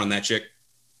going down on that chick.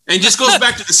 And just goes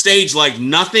back to the stage like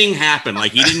nothing happened.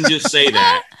 Like he didn't just say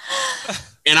that.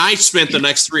 And I spent the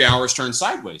next 3 hours turned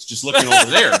sideways, just looking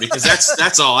over there because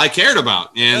that's all I cared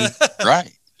about. And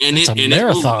Right. It's a it will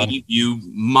marathon. leave you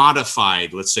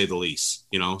modified, let's say the least,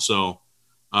 So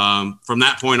from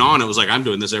that point on, it was like, I'm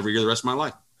doing this every year the rest of my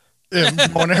life.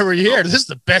 Going every year. This is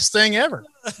the best thing ever.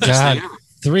 God,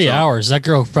 3 hours. That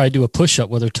girl would probably do a push-up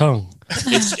with her tongue.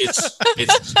 It's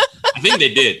I think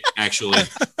they did, actually.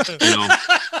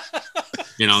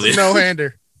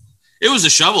 No-hander. It was a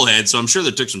shovel head, so I'm sure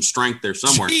they took some strength there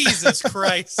somewhere. Jesus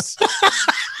Christ.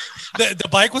 The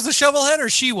bike was a shovel head, or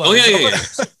she was? Oh, yeah.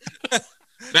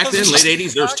 Back then, late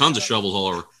 80s, there was tons of shovels all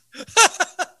over.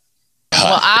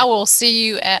 Well, I will see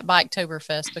you at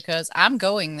Biketoberfest because I'm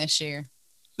going this year.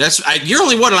 You're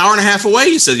only, an hour and a half away,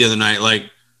 you said the other night.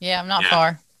 Yeah, I'm not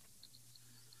far.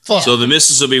 So the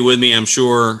missus will be with me, I'm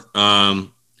sure.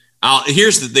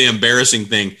 Here's the embarrassing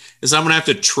thing is I'm going to have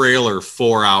to trailer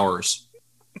 4 hours.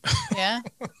 Yeah.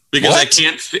 Because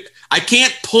I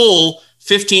can't pull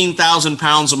 15,000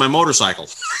 pounds of my motorcycle.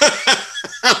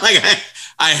 I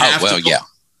have to. Yeah.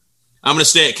 I'm going to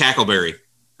stay at Cackleberry,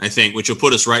 I think, which will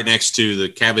put us right next to the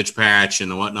Cabbage Patch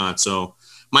and the whatnot. So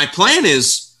my plan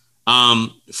is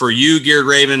for you, Geared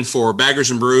Raven, for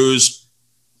Baggers and Brews,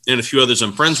 and a few others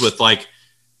I'm friends with,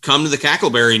 come to the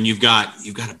Cackleberry and you've got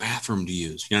a bathroom to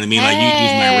use. You know what I mean? Hey, you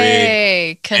use my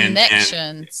rig.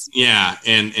 Connections.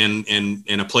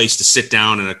 And a place to sit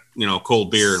down and a cold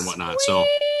beer and whatnot. So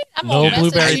no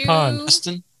blueberry pond.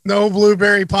 Dustin? No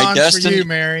blueberry pond for Dustin? you,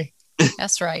 Mary.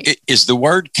 That's right. Is the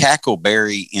word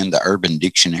cackleberry in the Urban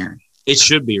Dictionary? it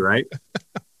should be, right?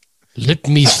 Let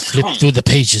me flip through the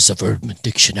pages of Urban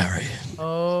Dictionary.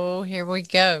 Oh, here we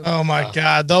go. Oh my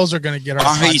God, those are going to get our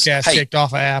podcast kicked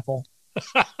off of Apple.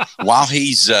 While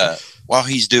he's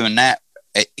doing that,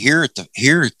 here at the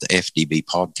FDB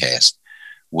podcast,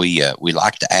 we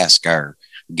like to ask our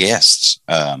guests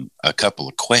a couple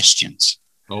of questions.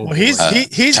 Oh, well, he's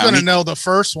going to know the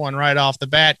first one right off the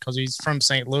bat because he's from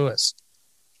St. Louis.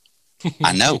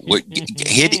 I know.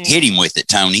 Hit him with it,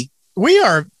 Tony. We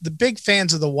are the big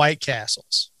fans of the White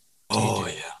Castles. Oh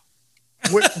yeah.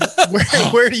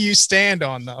 Where do you stand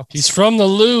on though? He's from the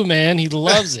Lou, man. He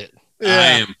loves it. Yeah. I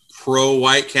am pro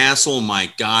White Castle. My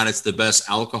God, it's the best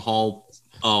alcohol.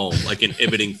 Oh, like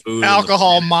inhibiting food.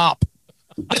 Alcohol mop.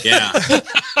 Yeah.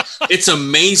 It's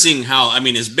amazing how, I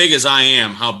mean, as big as I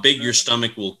am, how big your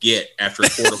stomach will get after a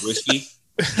quart of whiskey.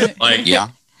 Like, yeah.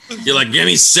 You're like, give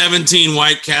me 17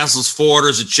 White Castles, 4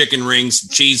 orders of chicken rings,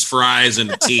 cheese fries, and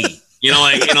a tea.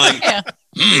 Yeah.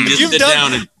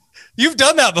 You've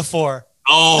done that before.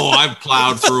 Oh, I've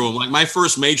plowed through them. Like my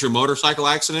first major motorcycle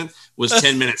accident was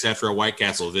 10 minutes after a White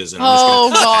Castle visit.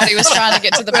 God, he was trying to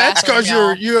get to the bathroom. That's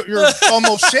because you're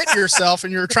almost shit yourself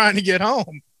and you're trying to get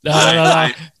home. No.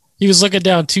 He was looking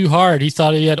down too hard. He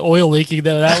thought he had oil leaking.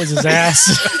 That was his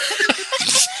ass.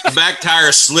 The back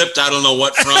tire slipped. I don't know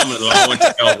what from. I went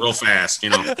to go real fast.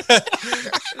 It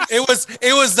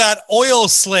was that oil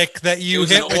slick that you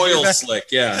hit. An oil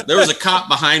slick. Yeah. There was a cop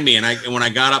behind me, and when I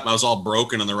got up, I was all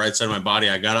broken on the right side of my body.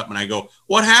 I got up and I go,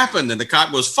 "What happened?" And the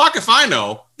cop goes, "Fuck if I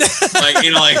know." He's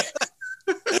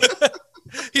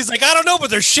like, "I don't know, but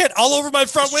there's shit all over my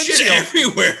front windshield, shit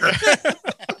everywhere."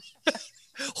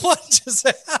 What just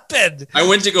happened? I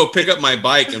went to go pick up my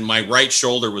bike, and my right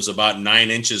shoulder was about 9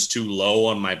 inches too low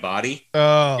on my body.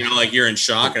 Oh. Like you're in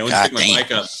shock. And I went to pick my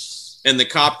bike up, and the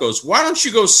cop goes, "Why don't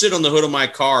you go sit on the hood of my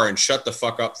car and shut the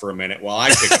fuck up for a minute while I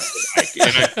pick up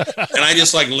the bike?" And I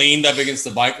just leaned up against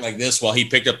the bike like this while he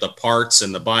picked up the parts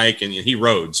and the bike, and he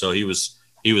rode, so he was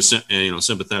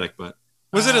sympathetic. But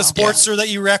was it a Sportster that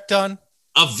you wrecked on?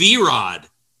 A V-Rod.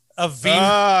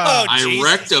 I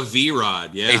wrecked a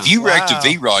V-Rod. Yeah. If you wrecked a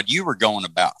V-Rod, you were going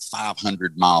about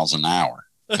 500 miles an hour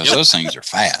because those things are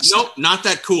fast. Nope, not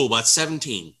that cool. About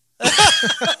 17.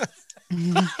 I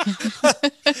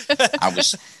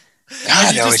was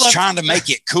trying to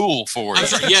make it cool for you.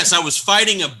 Yes, I was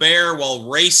fighting a bear while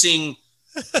racing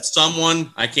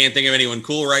someone. I can't think of anyone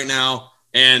cool right now.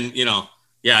 And,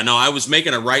 I was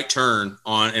making a right turn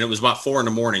and it was about 4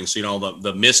 a.m. So,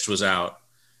 the mist was out.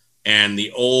 And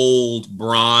the old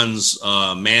bronze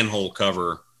manhole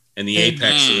cover and the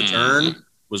apex of the turn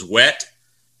was wet,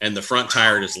 and the front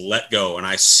tire just let go, and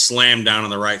I slammed down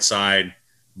on the right side,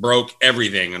 broke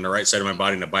everything on the right side of my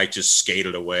body, and the bike just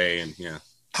skated away. And yeah.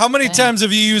 How many times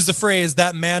have you used the phrase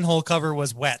 "that manhole cover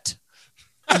was wet"?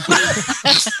 I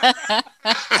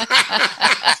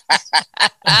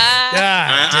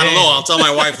don't know. I'll tell my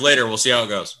wife later. We'll see how it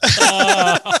goes. Put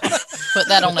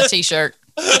that on a t-shirt.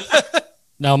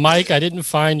 Now, Mike, I didn't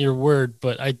find your word,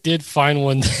 but I did find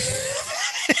one.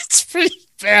 It's pretty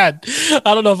bad.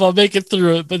 I don't know if I'll make it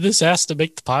through it, but this has to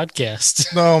make the podcast.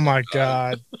 Oh, my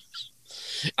God.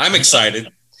 I'm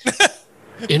excited.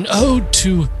 In ode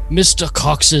to Mr.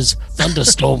 Cox's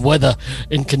thunderstorm weather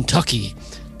in Kentucky,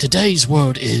 today's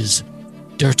word is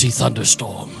dirty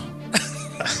thunderstorm.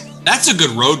 That's a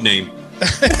good road name.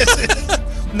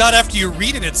 Not after you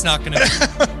read it, it's not going to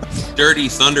be. Dirty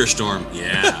Thunderstorm.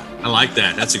 Yeah, I like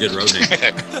that. That's a good road name.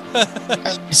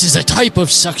 This is a type of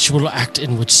sexual act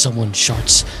in which someone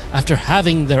sharts after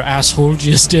having their asshole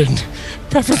jizzed in,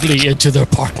 preferably into their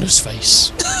partner's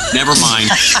face. Never mind.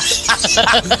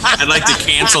 I'd like to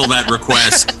cancel that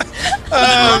request.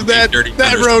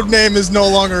 That road name is no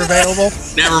longer available.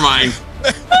 Never mind.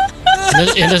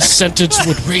 In a sentence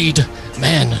would read,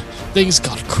 "Man, things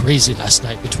got crazy last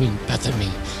night between Beth and me.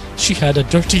 She had a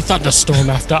dirty thunderstorm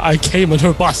after I came in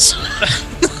her bus.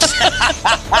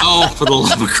 Oh, for the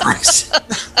love of Christ.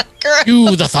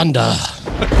 Cue the thunder."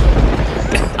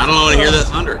 I don't want to hear that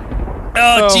thunder.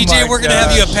 Oh, Oh TJ, my we're going to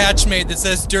have you a gosh. patch made that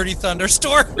says Dirty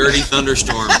Thunderstorm. Dirty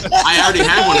Thunderstorm. I already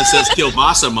have one that says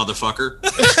Kielbasa, motherfucker.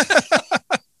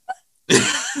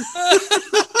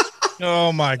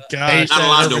 Oh my gosh. Not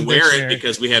allowed to Urban wear it Dictionary.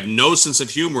 because we have no sense of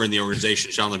humor in the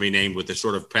organization. Shall not be named with the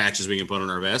sort of patches we can put on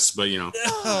our vests, but you know.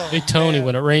 Hey, Tony,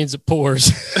 when it rains, it pours.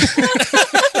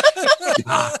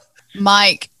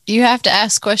 Mike, you have to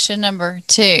ask question number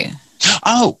 2.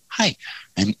 Oh, hey.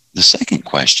 And the second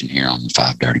question here on the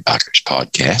Five Dirty Bikers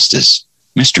podcast is,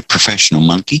 Mr. Professional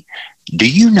Monkey, do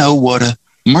you know what a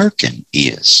merkin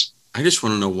is? I just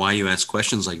want to know why you ask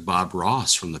questions like Bob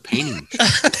Ross from the painting.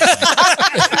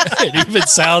 It even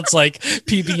sounds like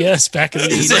PBS back in the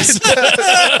 80s.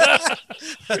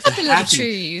 Happy little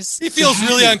trees. He feels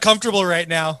really uncomfortable right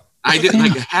now. I did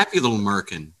like a happy little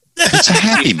merkin. It's a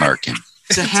happy merkin.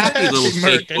 It's a happy little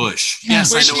fake merkin. bush.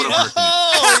 Yes, I know what a merkin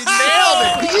Oh, he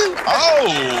nailed it. Oh,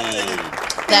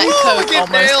 That Ooh, Coke you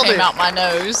almost nailed came it. out my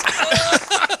nose.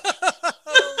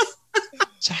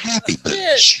 It's a happy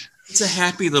bush. it's a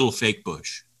happy little fake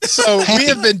bush. So we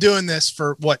have been doing this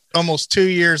for almost 2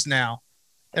 years now,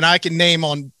 and I can name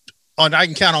I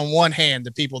can count on one hand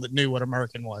the people that knew what a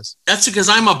merkin was. That's because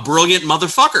I'm a brilliant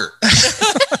motherfucker.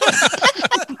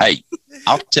 Hey,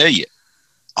 I'll tell you,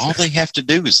 all they have to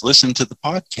do is listen to the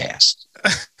podcast.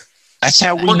 That's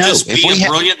how we Or know. just be a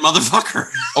brilliant motherfucker.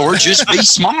 Or just be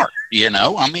smart,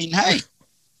 I mean, hey,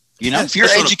 if you're I just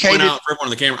wanna educated. point out for everyone on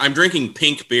the camera, I'm drinking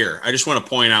pink beer. I just want to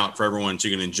point out for everyone so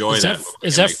you can enjoy Is that.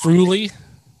 that Fruly?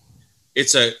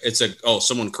 It's a. Oh,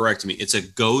 someone corrected me. It's a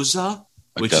Goza,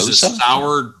 which is a Goza?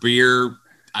 sour beer.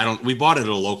 We bought it at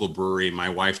a local brewery. My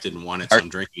wife didn't want it, so I'm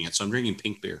drinking it. So I'm drinking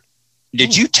pink beer.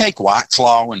 Did you take White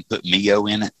Claw and put Mio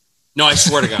in it? No, I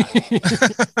swear to God.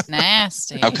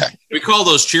 Nasty. Okay. We call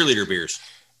those cheerleader beers.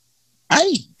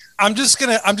 Hey, I'm just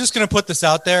gonna put this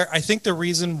out there. I think the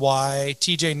reason why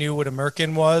TJ knew what a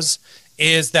merkin was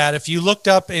is that if you looked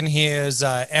up in his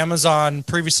Amazon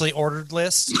previously ordered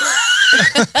list,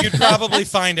 you'd probably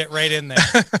find it right in there.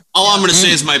 All I'm going to say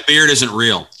is my beard isn't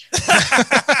real.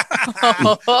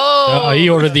 Oh, He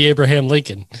ordered the Abraham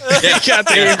Lincoln. Yeah, Got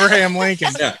the Abraham Lincoln.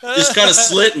 yeah. Just cut a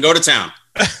slit and go to town.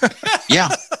 yeah.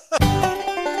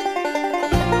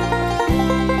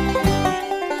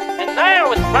 And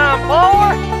now it's time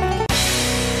for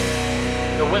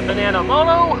the Whip Banana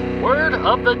Mono Word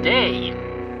of the Day.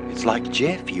 It's like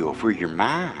jet fuel for your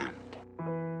mind.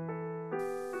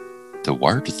 The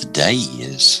word of the day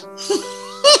is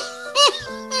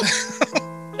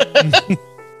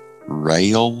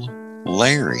Rail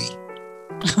Larry.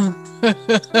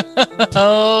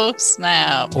 oh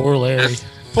snap. Poor Larry.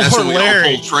 That's Poor when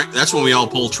Larry. That's when we all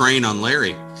pull train on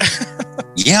Larry.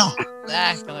 Yeah.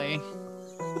 Exactly.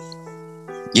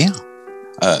 Yeah.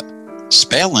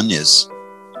 Spelling is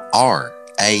RAY-L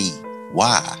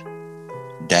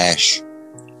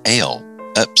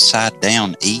upside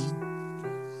down E-REE.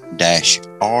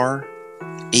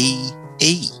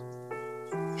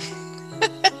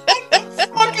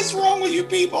 What is wrong with you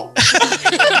people?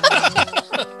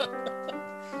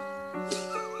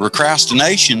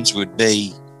 Recrastinations would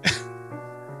be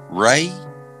Ray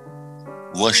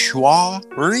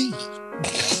Lashwari.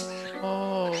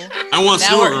 Oh. I once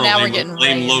Now knew a we're- girl now we're named getting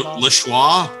named Ray involved.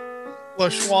 LaChois.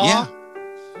 LaChois.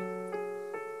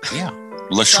 Yeah.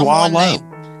 Lashwalo.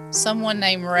 Someone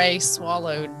named Ray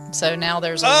swallowed. So now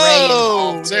there's a Ray Oh,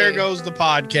 involved there too, goes the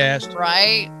podcast.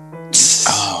 Right?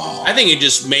 Oh. I think it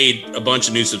just made a bunch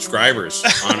of new subscribers,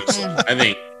 honestly. I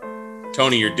think,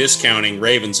 Tony, you're discounting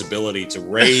Raven's ability to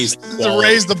raise To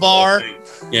raise the bar.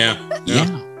 Yeah.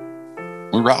 Yeah.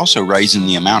 We're also raising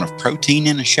the amount of protein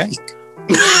in a shake.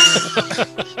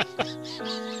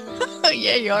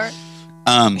 yeah, you are.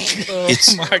 Oh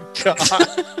It's my god!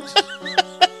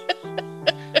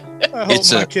 I hope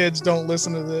It's my a- kids don't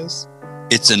listen to this.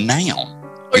 it's a noun.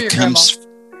 Or your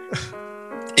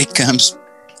It comes.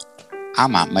 I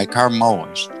might make her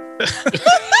moist.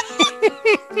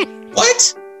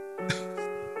 What?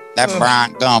 That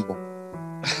Bryant Gumbel.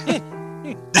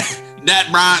 That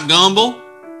Bryant Gumbel.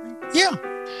 Yeah.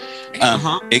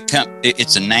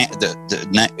 It's a noun.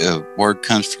 The word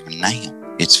comes from a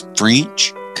noun. It's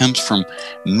French. Comes from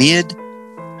mid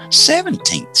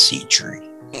 17th century.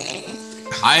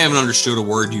 I haven't understood a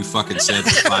word you fucking said.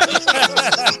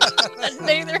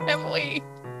 Neither have we.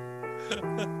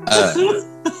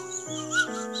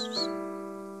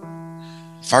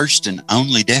 First and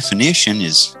only definition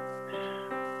is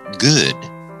good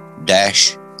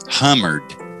dash hummered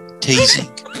teasing.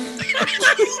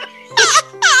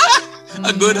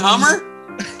 A good Hummer?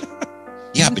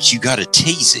 Yeah, but you got to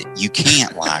tease it. You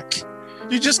can't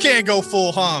You just can't go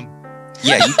full hum.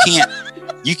 Yeah,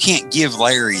 you can't give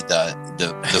Larry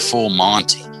the full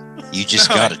Monty. You just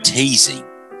got to tease him.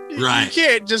 Right. You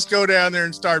can't just go down there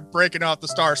and start breaking off the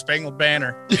Star Spangled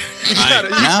Banner. No.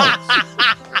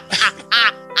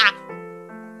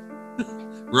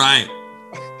 Right.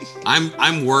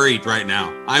 I'm worried right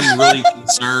now. I'm really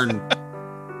concerned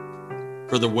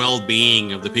for the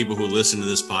well-being of the people who listen to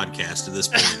this podcast at this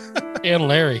point. And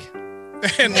Larry.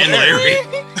 And Larry.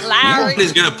 Larry.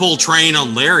 Nobody's gonna pull train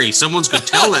on Larry. Someone's gonna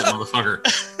tell that motherfucker.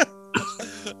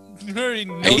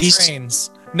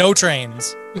 No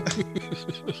trains.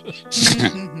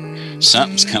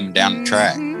 Something's coming down the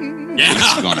track. Yeah.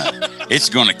 It's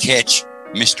gonna catch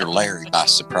Mr. Larry by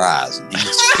surprise, and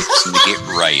he's fixing to get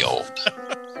railed.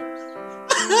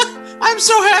 I'm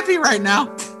so happy right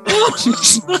now.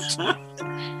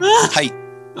 Hey.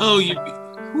 Oh, you.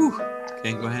 Whew.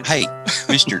 Okay, go ahead. Hey,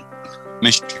 Mr.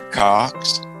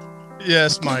 Cox.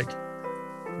 Yes, Mike.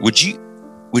 Would you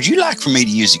like for me to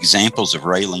use examples of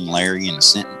railing Larry in a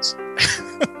sentence?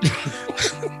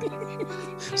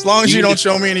 As long as you don't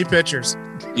show me any pictures.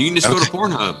 You can just go to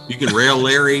Pornhub. You can rail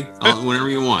Larry whenever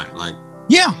you want, like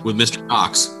with Mr.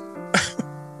 Cox.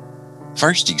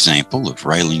 First example of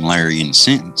railing Larry in a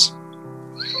sentence.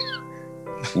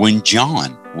 When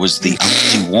John was the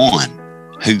only one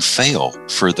who fell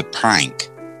for the prank,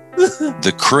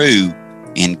 the crew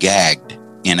gagged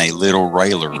in a little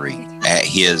raillery at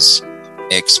his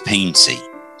expense.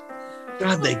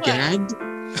 God, they gagged?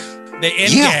 They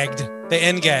gagged.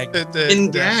 They gagged.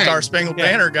 The Star Spangled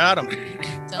Banner got them.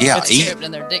 Yeah,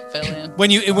 and their dick fell in. When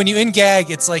you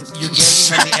gag, it's like you're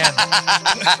gagging on the end.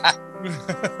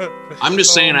 I'm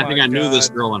just saying, I think I knew this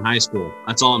girl in high school.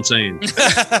 That's all I'm saying.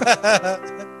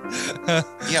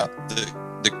 Yeah,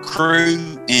 the crew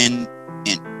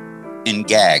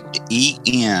gagged. ENGAGED.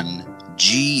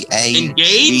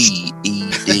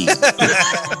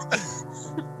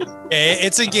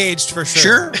 It's engaged for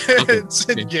sure. Okay. It's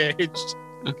engaged.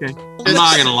 Okay. I'm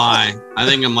not gonna lie. I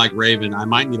think I'm like Raven. I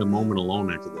might need a moment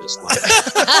alone after this. Like,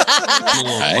 I'm a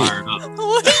little fired up.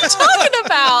 What are you talking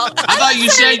about? I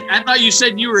thought you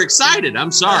said you were excited. I'm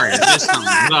sorry. I missed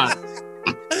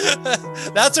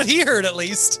something. That's what he heard, at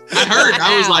least. I heard.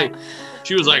 I was like,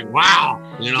 she was like, "Wow."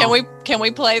 You know. Can we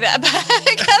play that back?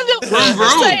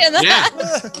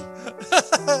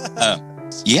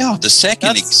 Yeah, the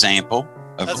second example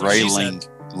of railing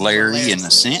Larry in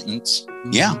a sentence.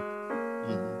 Yeah.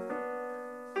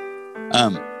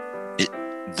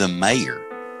 The mayor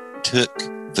took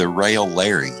the rail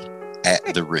Larry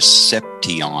at the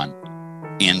reception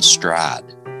in stride.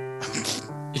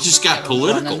 It just got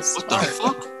political. What the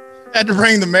fuck? Had to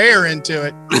bring the mayor into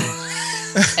it.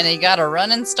 And he got a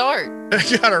running start.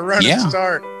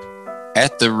 Start.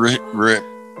 At the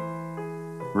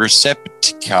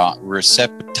reception.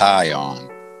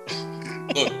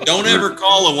 Look, don't ever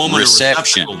call a woman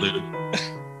Reception. a receptacle,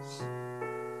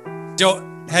 dude.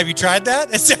 Have you tried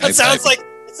that? It sounds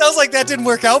like that didn't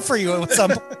work out for you at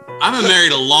some point. I've been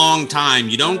married a long time.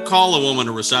 You don't call a woman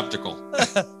a receptacle.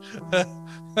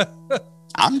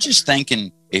 I'm just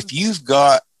thinking, if you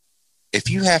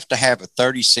have to have a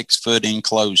 36-foot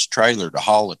enclosed trailer to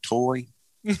haul a toy,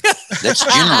 that's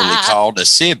generally called a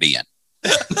Sibian.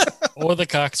 Or the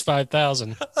Cox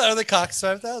 5000. Or the Cox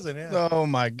 5000, yeah. Oh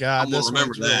my God, I'm this gonna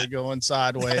one's remember really that. going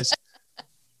sideways.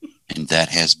 And that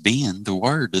has been the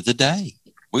word of the day.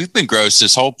 We've been gross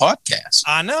this whole podcast.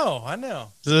 I know.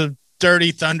 The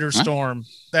dirty thunderstorm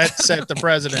that set the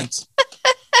precedence.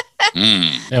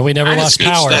 And we never lost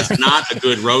power. That's not a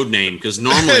good road name, because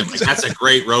normally that's a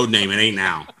great road name. It ain't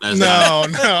now.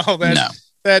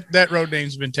 That road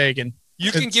name's been taken.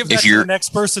 You can give that to the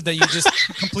next person that you just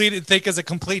think is a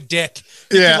complete dick.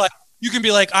 You can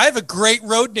be like, I have a great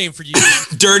road name for you.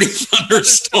 Dirty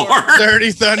Thunderstorm.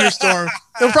 Dirty Thunderstorm.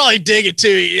 They'll probably dig it to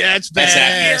you. Yeah, it's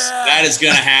bad. That is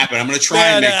going to happen. I'm going to try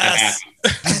and make that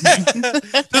happen.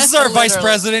 This is our vice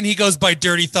president. He goes by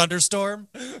Dirty Thunderstorm.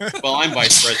 Well, I'm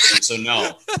vice president, so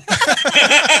no.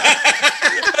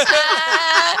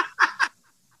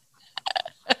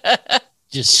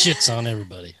 Just shits on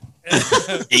everybody.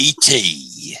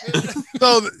 E.T.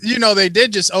 So, they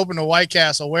did just open a White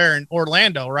Castle where in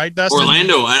Orlando, right, Dustin?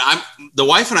 Orlando. The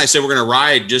wife and I said we're going to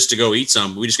ride just to go eat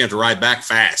some. We just have to ride back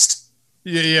fast.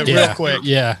 Yeah, real quick.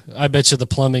 Yeah, I bet you the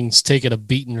plumbing's taking a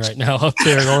beating right now up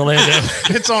there in Orlando.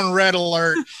 It's on red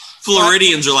alert.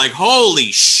 Floridians are like,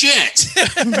 holy shit. Yeah,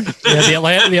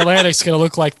 the Atlantic's going to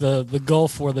look like the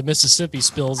Gulf where the Mississippi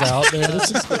spills out. Man,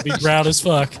 it's just going to be brown as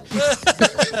fuck.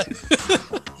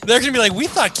 They're going to be like, we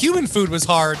thought Cuban food was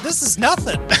hard. This is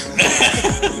nothing.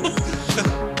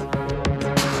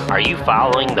 Are you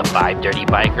following the 5 Dirty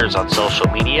Bikers on social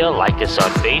media? Like us on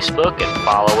Facebook and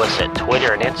follow us at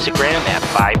Twitter and Instagram at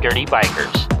 5 Dirty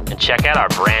Bikers. And check out our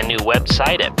brand new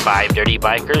website at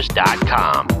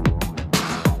 5dirtybikers.com.